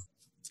months.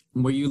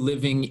 Were you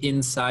living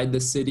inside the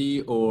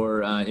city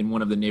or in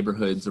one of the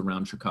neighborhoods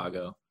around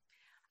Chicago?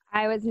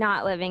 I was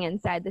not living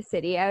inside the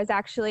city. I was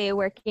actually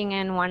working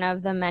in one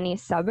of the many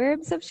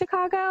suburbs of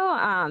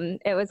Chicago.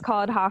 It was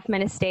called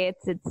Hoffman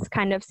Estates. It's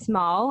kind of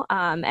small.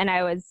 And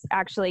I was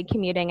actually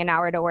commuting an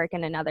hour to work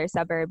in another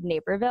suburb,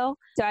 Naperville.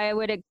 So I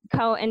would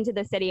go into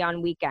the city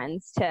on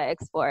weekends to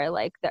explore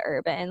the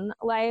urban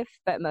life,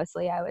 but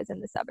mostly I was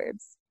in the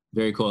suburbs.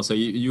 Very cool. So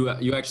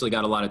you actually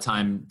got a lot of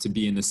time to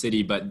be in the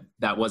city, but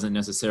that wasn't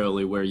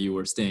necessarily where you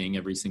were staying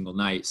every single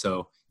night.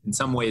 So in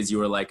some ways you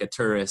were like a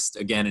tourist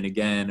again and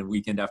again,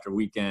 weekend after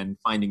weekend,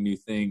 finding new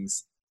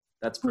things.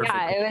 That's perfect.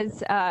 Yeah, it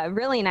was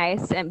really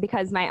nice, and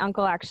because my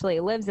uncle actually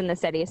lives in the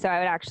city, so I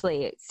would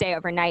actually stay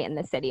overnight in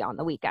the city on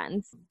the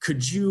weekends.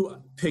 Could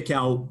you pick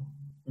out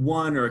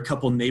one or a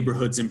couple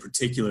neighborhoods in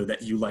particular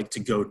that you like to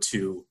go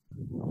to,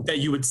 that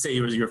you would say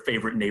was your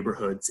favorite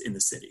neighborhoods in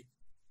the city?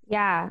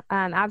 Yeah,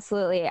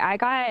 absolutely. I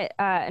got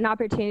an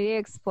opportunity to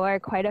explore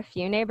quite a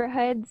few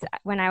neighborhoods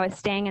when I was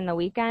staying in the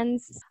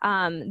weekends.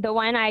 The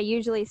one I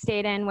usually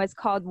stayed in was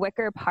called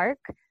Wicker Park.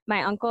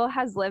 My uncle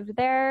has lived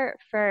there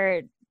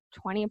for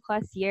 20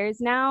 plus years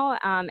now,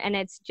 and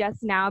it's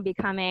just now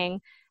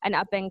becoming an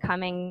up and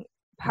coming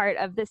part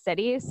of the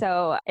city.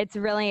 So it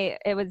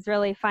was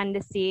really fun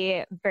to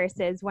see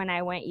versus when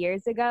I went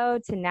years ago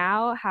to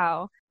now,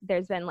 how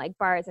there's been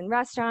bars and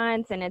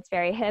restaurants and it's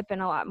very hip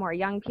and a lot more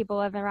young people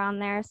live around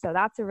there. So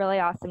that's a really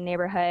awesome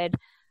neighborhood.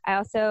 I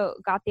also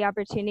got the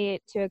opportunity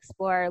to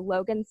explore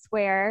Logan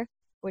Square,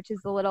 which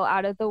is a little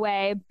out of the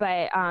way,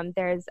 but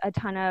there's a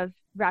ton of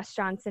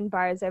restaurants and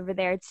bars over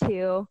there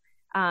too.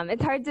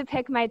 It's hard to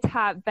pick my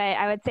top, but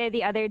I would say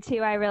the other two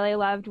I really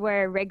loved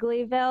were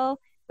Wrigleyville,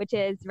 which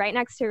is right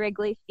next to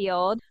Wrigley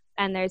Field.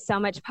 And there's so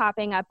much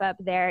popping up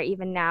there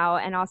even now.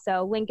 And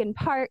also Lincoln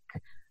Park,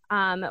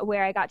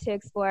 where I got to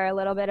explore a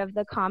little bit of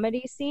the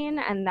comedy scene.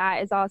 And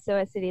that is also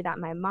a city that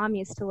my mom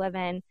used to live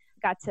in.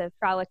 Got to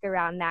frolic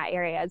around that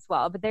area as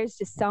well. But there's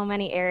just so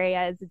many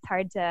areas. It's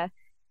hard to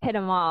hit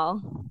them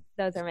all.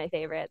 Those are my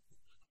favorites.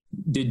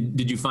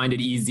 Did you find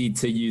it easy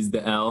to use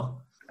the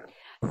L?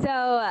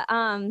 So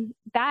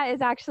that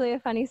is actually a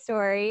funny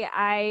story.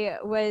 I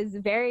was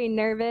very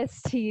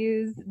nervous to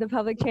use the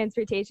public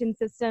transportation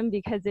system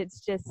because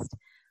it's just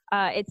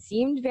It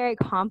seemed very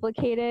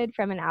complicated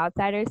from an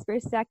outsider's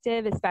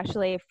perspective,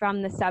 especially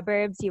from the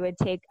suburbs. You would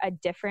take a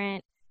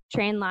different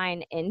train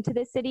line into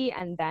the city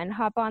and then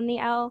hop on the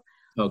L.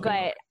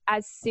 Okay. But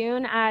as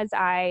soon as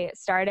I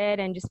started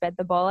and just bit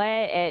the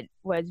bullet, it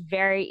was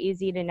very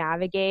easy to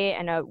navigate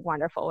and a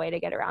wonderful way to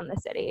get around the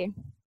city.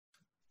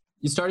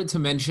 You started to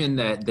mention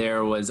that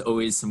there was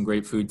always some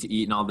great food to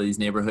eat in all these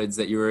neighborhoods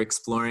that you were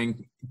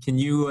exploring. Can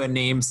you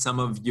name some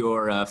of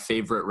your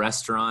favorite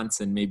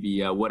restaurants, and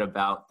maybe what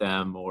about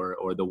them,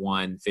 or the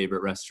one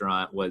favorite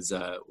restaurant was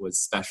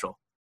special?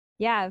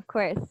 Yeah, of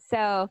course.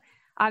 So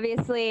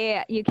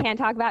obviously you can't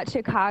talk about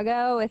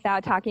Chicago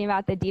without talking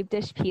about the deep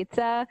dish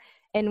pizza,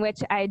 in which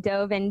I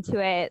dove into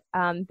it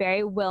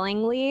very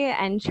willingly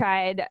and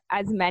tried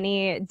as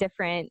many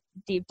different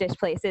deep dish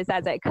places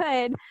as I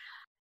could.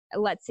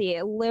 Let's see,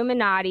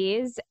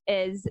 Illuminati's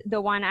is the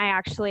one I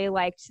actually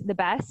liked the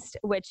best,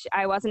 which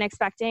I wasn't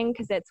expecting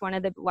because it's one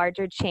of the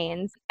larger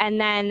chains. And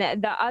then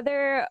the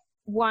other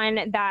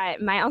one that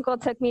my uncle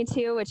took me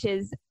to, which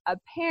is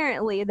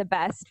apparently the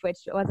best, which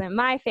wasn't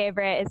my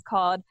favorite, is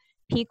called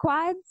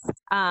Pequod's.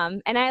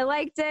 And I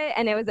liked it,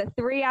 and it was a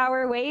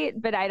 3-hour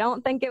wait, but I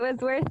don't think it was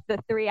worth the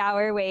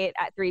 3-hour wait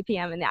at 3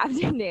 p.m. in the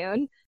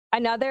afternoon.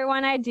 Another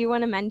one I do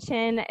want to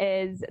mention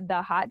is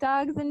the hot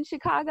dogs in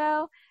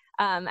Chicago.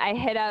 I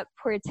hit up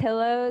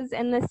Portillo's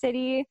in the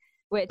city,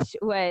 which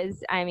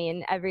was, I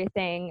mean,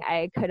 everything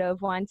I could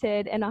have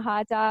wanted in a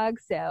hot dog.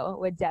 So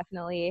would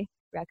definitely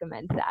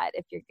recommend that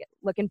if you're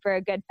looking for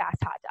a good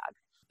fast hot dog.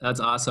 That's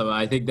awesome.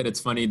 I think that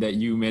it's funny that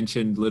you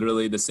mentioned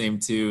literally the same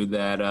two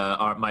that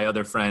my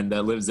other friend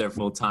that lives there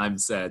full time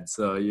said.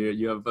 So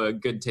you have a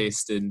good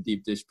taste in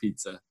deep dish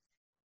pizza.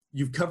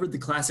 You've covered the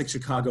classic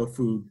Chicago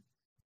food.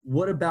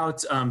 What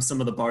about some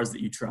of the bars that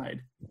you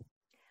tried?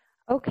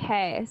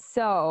 Okay,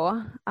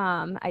 so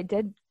I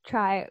did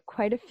try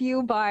quite a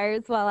few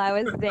bars while I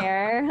was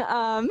there,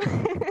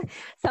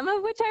 some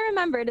of which I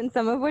remembered and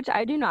some of which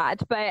I do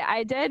not, but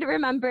I did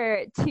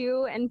remember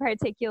two in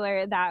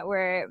particular that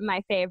were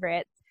my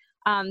favorites.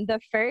 The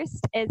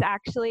first is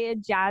actually a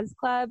jazz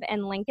club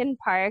in Lincoln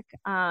Park.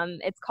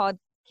 It's called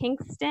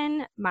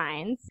Kingston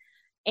Mines.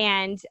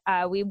 And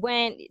we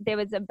went, there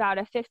was about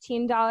a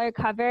 $15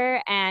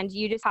 cover, and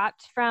you just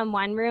hopped from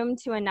one room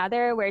to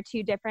another where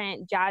two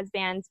different jazz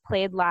bands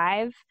played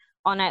live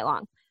all night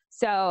long.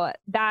 So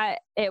that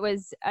it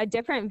was a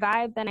different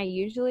vibe than I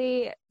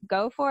usually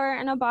go for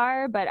in a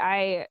bar, but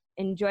I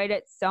enjoyed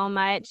it so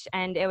much,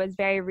 and it was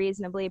very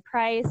reasonably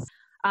priced.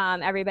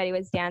 Everybody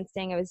was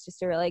dancing. It was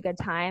just a really good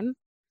time.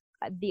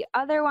 The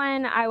other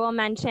one I will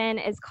mention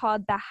is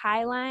called the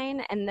High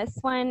Line, and this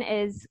one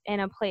is in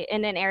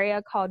an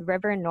area called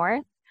River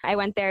North. I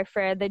went there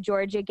for the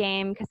Georgia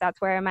game because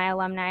that's where my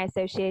alumni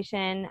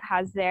association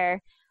has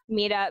their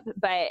meetup,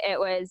 but it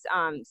was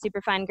super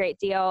fun, great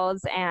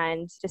deals,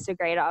 and just a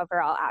great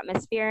overall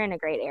atmosphere and a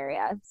great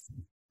area.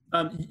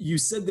 You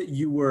said that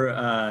you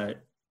were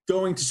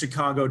going to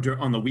Chicago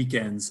on the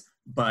weekends,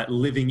 but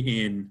living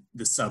in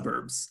the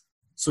suburbs.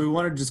 So we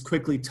want to just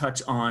quickly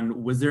touch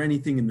on, was there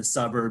anything in the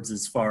suburbs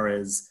as far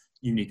as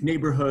unique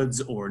neighborhoods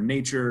or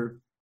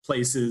nature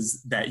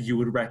places that you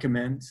would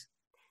recommend?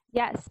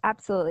 Yes,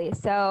 absolutely.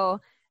 So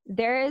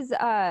there is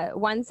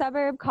one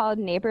suburb called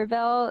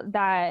Naperville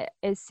that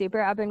is super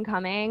up and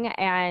coming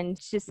and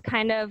just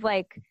kind of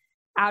like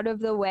out of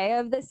the way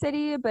of the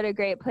city, but a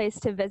great place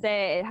to visit.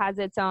 It has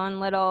its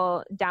own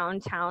little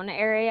downtown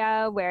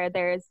area where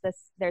there's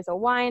a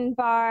wine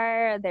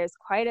bar, there's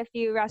quite a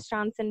few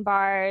restaurants and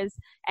bars,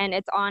 and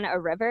it's on a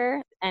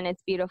river, and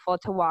it's beautiful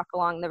to walk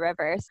along the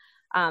rivers.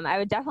 I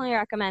would definitely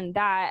recommend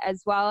that,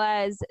 as well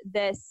as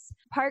this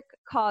park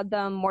called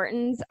the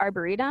Morton's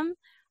Arboretum.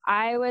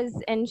 I was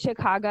in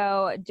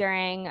Chicago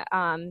during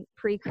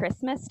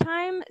pre-Christmas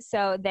time,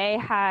 so they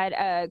had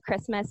a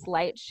Christmas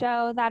light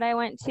show that I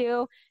went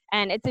to,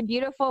 and it's a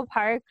beautiful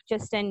park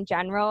just in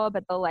general,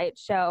 but the light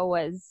show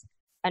was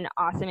an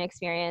awesome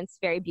experience,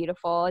 very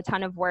beautiful. A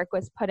ton of work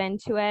was put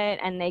into it,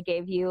 and they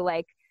gave you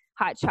like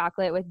hot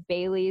chocolate with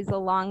Baileys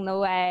along the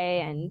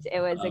way, and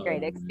it was a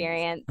great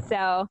experience.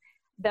 So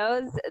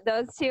those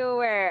two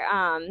were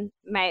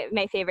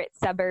my favorite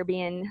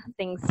suburban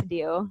things to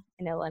do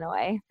in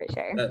Illinois, for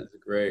sure. That's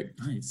great.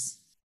 Nice.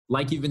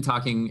 Like you've been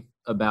talking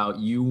about,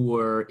 you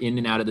were in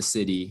and out of the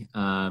city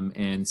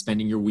and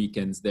spending your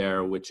weekends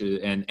there, which is,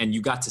 and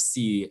you got to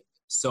see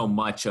so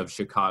much of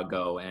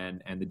Chicago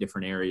and the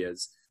different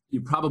areas. You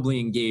probably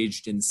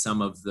engaged in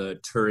some of the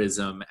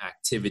tourism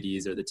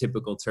activities or the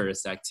typical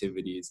tourist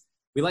activities.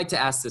 We like to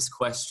ask this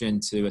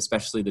question to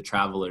especially the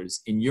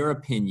travelers. In your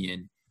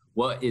opinion,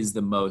 what is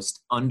the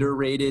most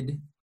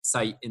underrated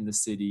site in the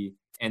city,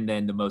 and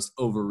then the most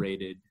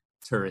overrated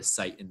tourist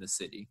site in the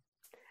city?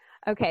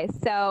 Okay,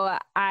 so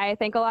I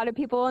think a lot of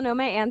people will know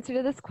my answer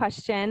to this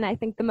question. I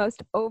think the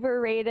most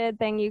overrated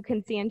thing you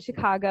can see in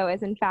Chicago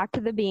is, in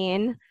fact, the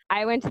Bean.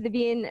 I went to the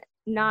Bean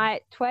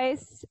not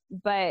twice,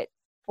 but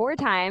 4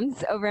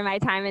 times over my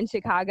time in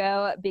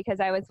Chicago because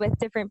I was with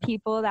different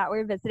people that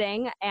were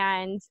visiting,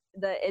 and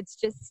it's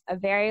just a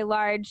very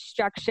large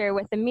structure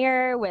with a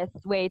mirror with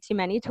way too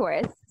many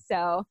tourists.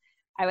 So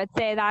I would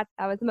say that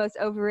was the most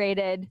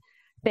overrated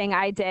thing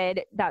I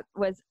did that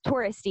was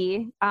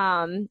touristy.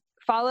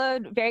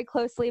 Followed very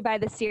closely by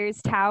the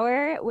Sears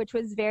Tower, which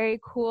was very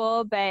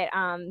cool, but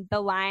the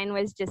line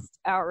was just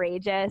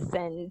outrageous,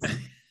 and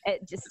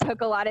it just took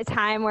a lot of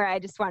time where I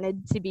just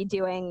wanted to be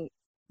doing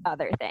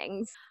other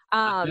things.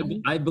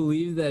 I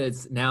believe that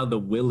it's now the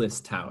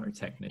Willis Tower,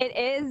 technically. It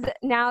is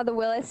now the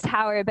Willis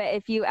Tower, but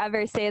if you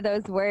ever say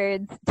those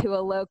words to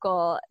a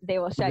local, they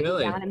will shut you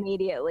down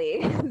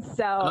immediately.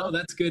 So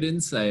that's good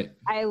insight.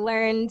 I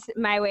learned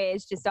my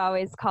ways, just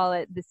always call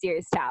it the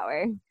Sears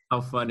Tower. How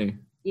funny.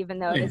 Even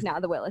though it is now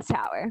the Willis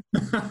Tower.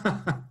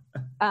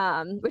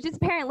 Which is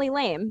apparently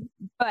lame,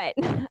 but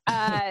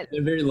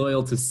they're very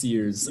loyal to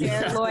Sears.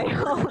 They're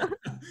loyal.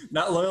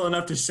 Not loyal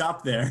enough to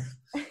shop there.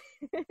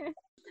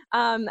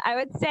 I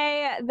would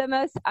say the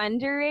most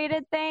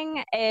underrated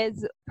thing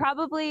is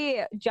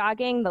probably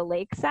jogging the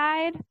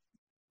lakeside.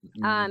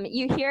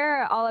 You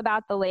hear all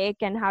about the lake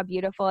and how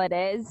beautiful it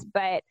is,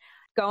 but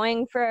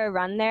going for a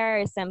run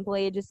there or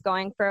simply just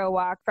going for a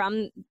walk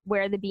from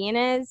where the Bean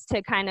is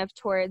to kind of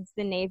towards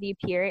the Navy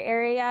Pier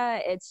area,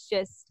 it's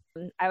just,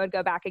 I would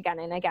go back again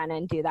and again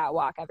and do that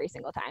walk every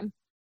single time.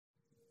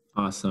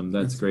 Awesome.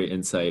 That's great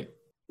insight.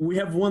 We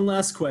have one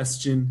last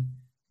question,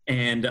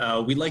 and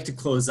we'd like to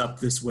close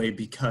up this way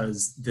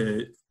because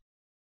the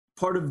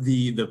part of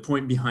the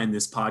point behind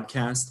this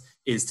podcast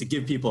is to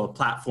give people a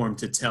platform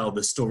to tell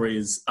the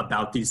stories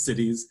about these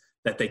cities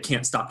that they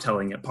can't stop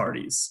telling at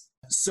parties.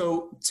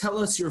 So tell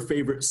us your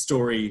favorite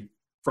story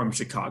from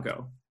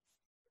Chicago.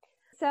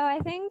 So I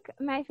think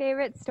my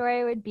favorite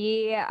story would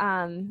be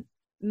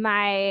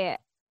my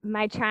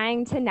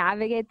trying to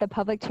navigate the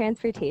public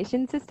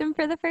transportation system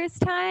for the first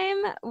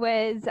time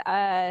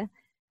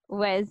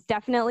was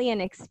definitely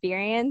an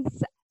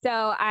experience.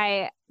 So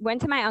I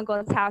went to my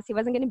uncle's house. He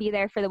wasn't going to be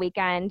there for the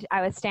weekend.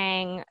 I was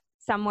staying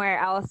somewhere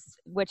else,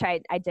 which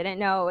I didn't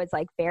know it was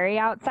like very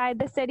outside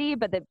the city,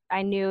 but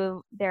I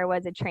knew there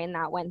was a train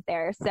that went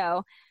there.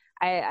 So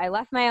I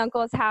left my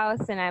uncle's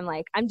house and I'm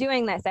like, I'm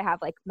doing this. I have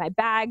like my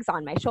bags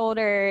on my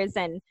shoulders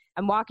and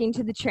I'm walking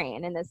to the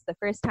train. And this is the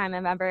first time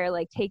I'm ever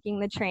like taking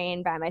the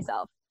train by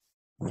myself.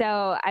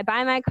 So I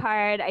buy my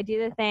card, I do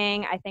the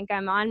thing. I think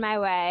I'm on my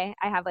way.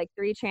 I have like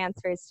 3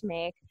 transfers to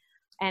make.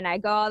 And I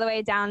go all the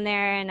way down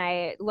there and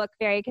I look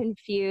very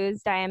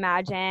confused, I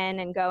imagine,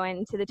 and go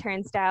into the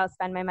turnstile,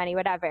 spend my money,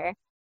 whatever.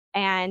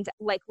 And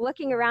like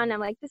looking around, I'm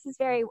like, this is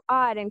very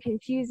odd and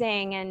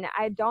confusing. And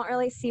I don't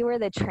really see where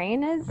the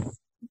train is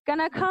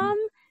gonna come.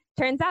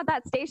 Turns out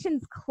that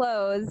station's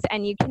closed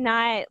and you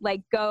cannot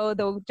like go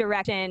the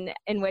direction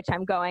in which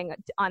I'm going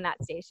on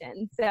that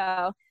station.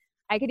 So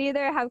I could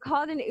either have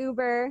called an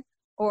Uber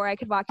or I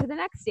could walk to the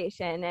next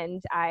station.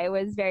 And I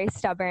was very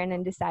stubborn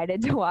and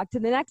decided to walk to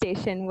the next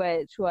station,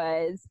 which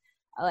was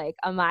like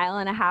 1.5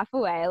 miles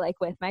away, like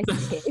with my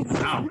suitcase.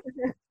 Wow.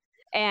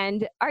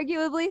 And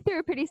arguably through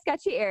a pretty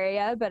sketchy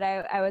area, but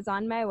I was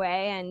on my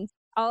way, and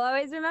I'll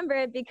always remember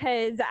it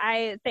because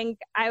I think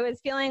I was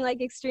feeling like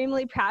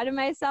extremely proud of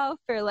myself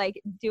for like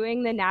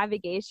doing the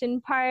navigation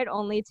part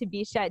only to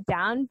be shut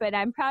down. But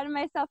I'm proud of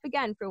myself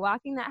again for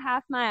walking that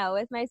 1/2 mile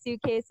with my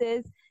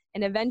suitcases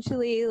and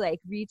eventually like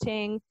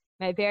reaching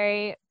my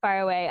very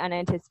far away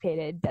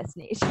unanticipated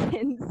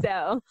destination.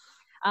 So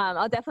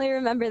I'll definitely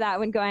remember that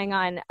when going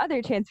on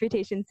other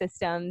transportation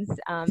systems.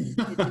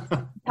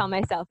 Tell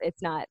myself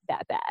it's not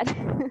that bad.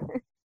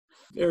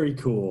 Very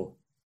cool.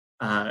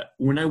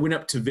 When I went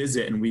up to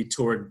visit and we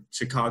toured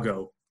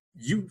Chicago,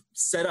 you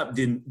set up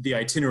the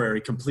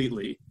itinerary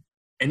completely,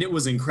 and it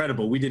was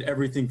incredible. We did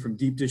everything from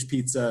deep dish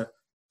pizza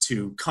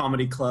to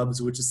comedy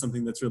clubs, which is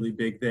something that's really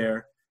big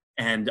there.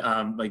 And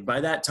like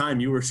by that time,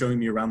 you were showing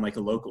me around like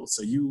a local.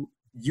 So you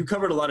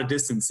covered a lot of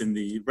distance in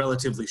the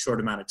relatively short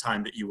amount of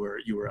time that you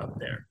were up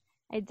there.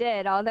 I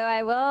did, although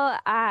I will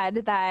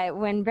add that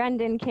when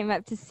Brendan came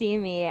up to see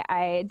me,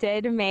 I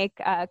did make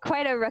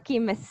quite a rookie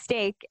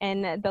mistake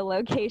in the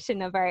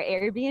location of our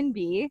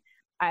Airbnb.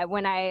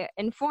 When I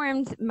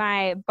informed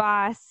my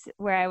boss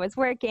where I was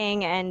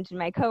working and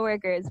my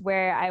coworkers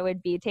where I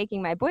would be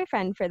taking my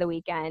boyfriend for the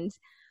weekend,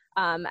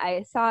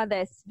 I saw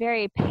this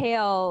very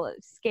pale,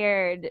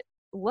 scared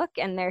look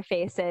in their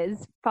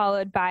faces,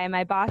 followed by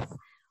my boss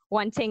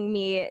wanting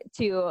me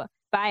to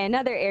buy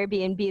another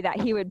Airbnb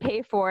that he would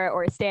pay for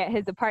or stay at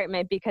his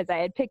apartment because I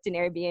had picked an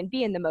Airbnb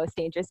in the most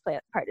dangerous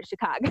part of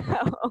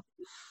Chicago.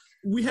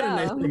 We had a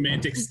nice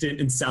romantic stint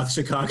in South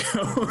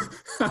Chicago.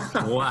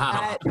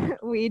 Wow. That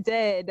we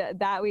did.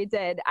 I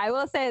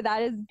will say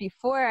that is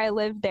before I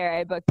lived there,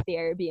 I booked the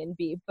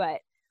Airbnb, but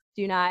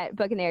do not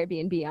book an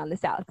Airbnb on the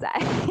South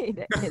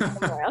Side. It's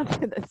the moral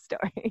to the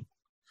story.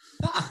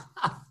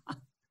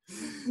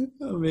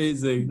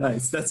 Amazing.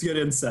 Nice. That's good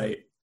insight.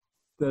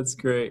 That's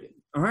great.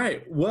 All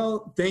right.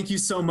 Well, thank you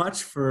so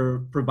much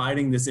for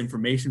providing this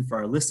information for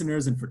our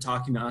listeners and for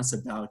talking to us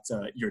about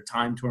your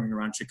time touring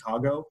around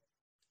Chicago.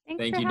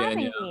 Thank you,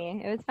 having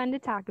me. It was fun to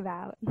talk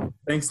about.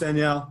 Thanks,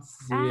 Danielle.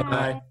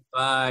 Bye.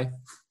 Bye.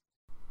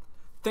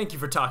 Thank you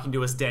for talking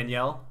to us,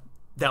 Danielle.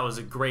 That was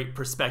a great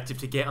perspective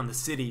to get on the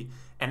city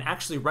And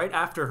actually, right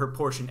after her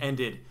portion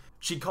ended,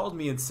 she called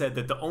me and said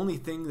that the only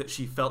thing that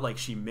she felt like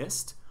she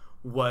missed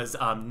was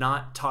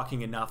not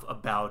talking enough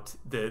about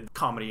the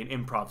comedy and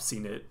improv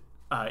scene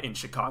in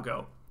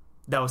Chicago.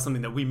 That was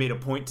something that we made a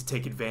point to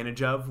take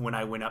advantage of when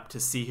I went up to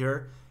see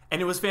her.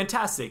 And it was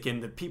fantastic.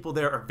 And the people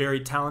there are very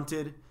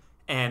talented.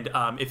 And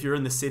if you're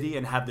in the city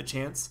and have the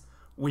chance,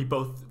 we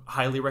both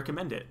highly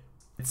recommend it.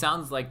 It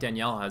sounds like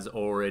Danielle has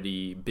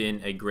already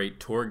been a great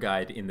tour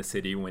guide in the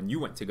city when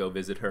you went to go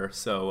visit her.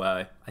 So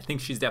I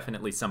think she's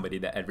definitely somebody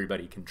that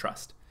everybody can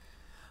trust.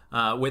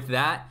 With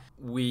that,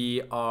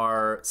 we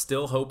are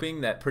still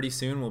hoping that pretty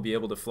soon we'll be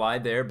able to fly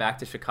there back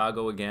to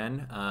Chicago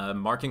again,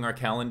 marking our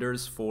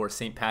calendars for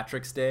St.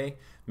 Patrick's Day.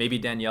 Maybe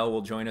Danielle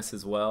will join us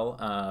as well,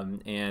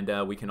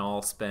 and we can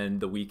all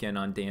spend the weekend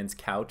on Dan's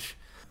couch.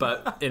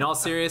 But in all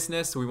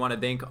seriousness, we want to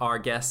thank our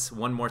guests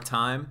one more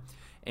time,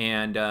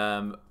 and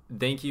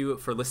thank you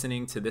for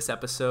listening to this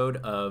episode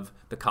of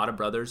the Cotta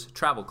Brothers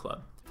Travel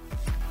Club.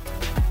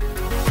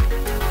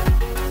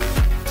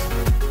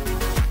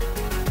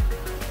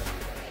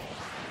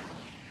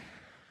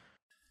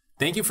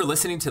 Thank you for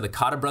listening to the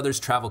Cotta Brothers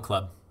Travel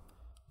Club.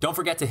 Don't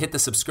forget to hit the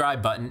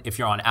subscribe button if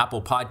you're on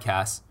Apple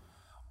Podcasts,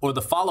 or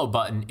the follow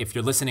button if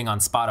you're listening on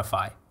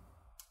Spotify.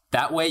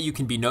 That way you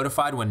can be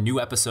notified when new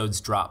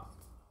episodes drop.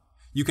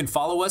 You can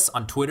follow us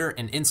on Twitter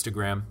and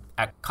Instagram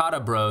at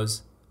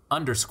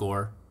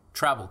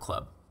CottaBros_Travel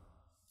Club.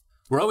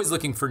 We're always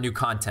looking for new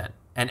content,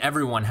 and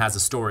everyone has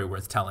a story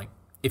worth telling.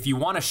 If you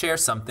want to share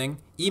something,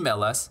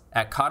 email us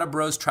at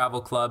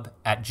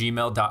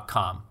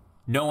CottaBrosTravelClub@gmail.com.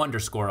 No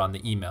underscore on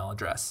the email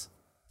address.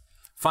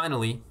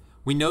 Finally,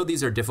 we know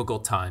these are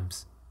difficult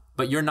times,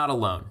 but you're not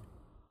alone.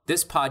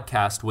 This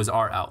podcast was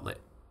our outlet,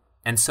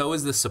 and so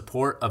is the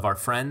support of our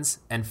friends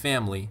and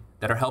family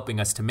that are helping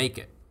us to make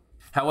it.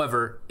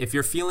 However, if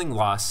you're feeling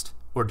lost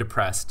or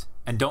depressed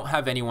and don't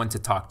have anyone to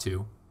talk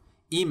to,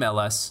 email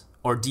us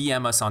or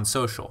DM us on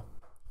social.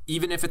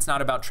 Even if it's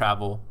not about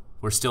travel,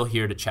 we're still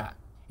here to chat.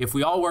 If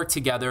we all work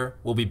together,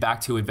 we'll be back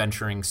to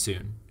adventuring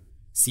soon.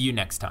 See you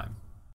next time.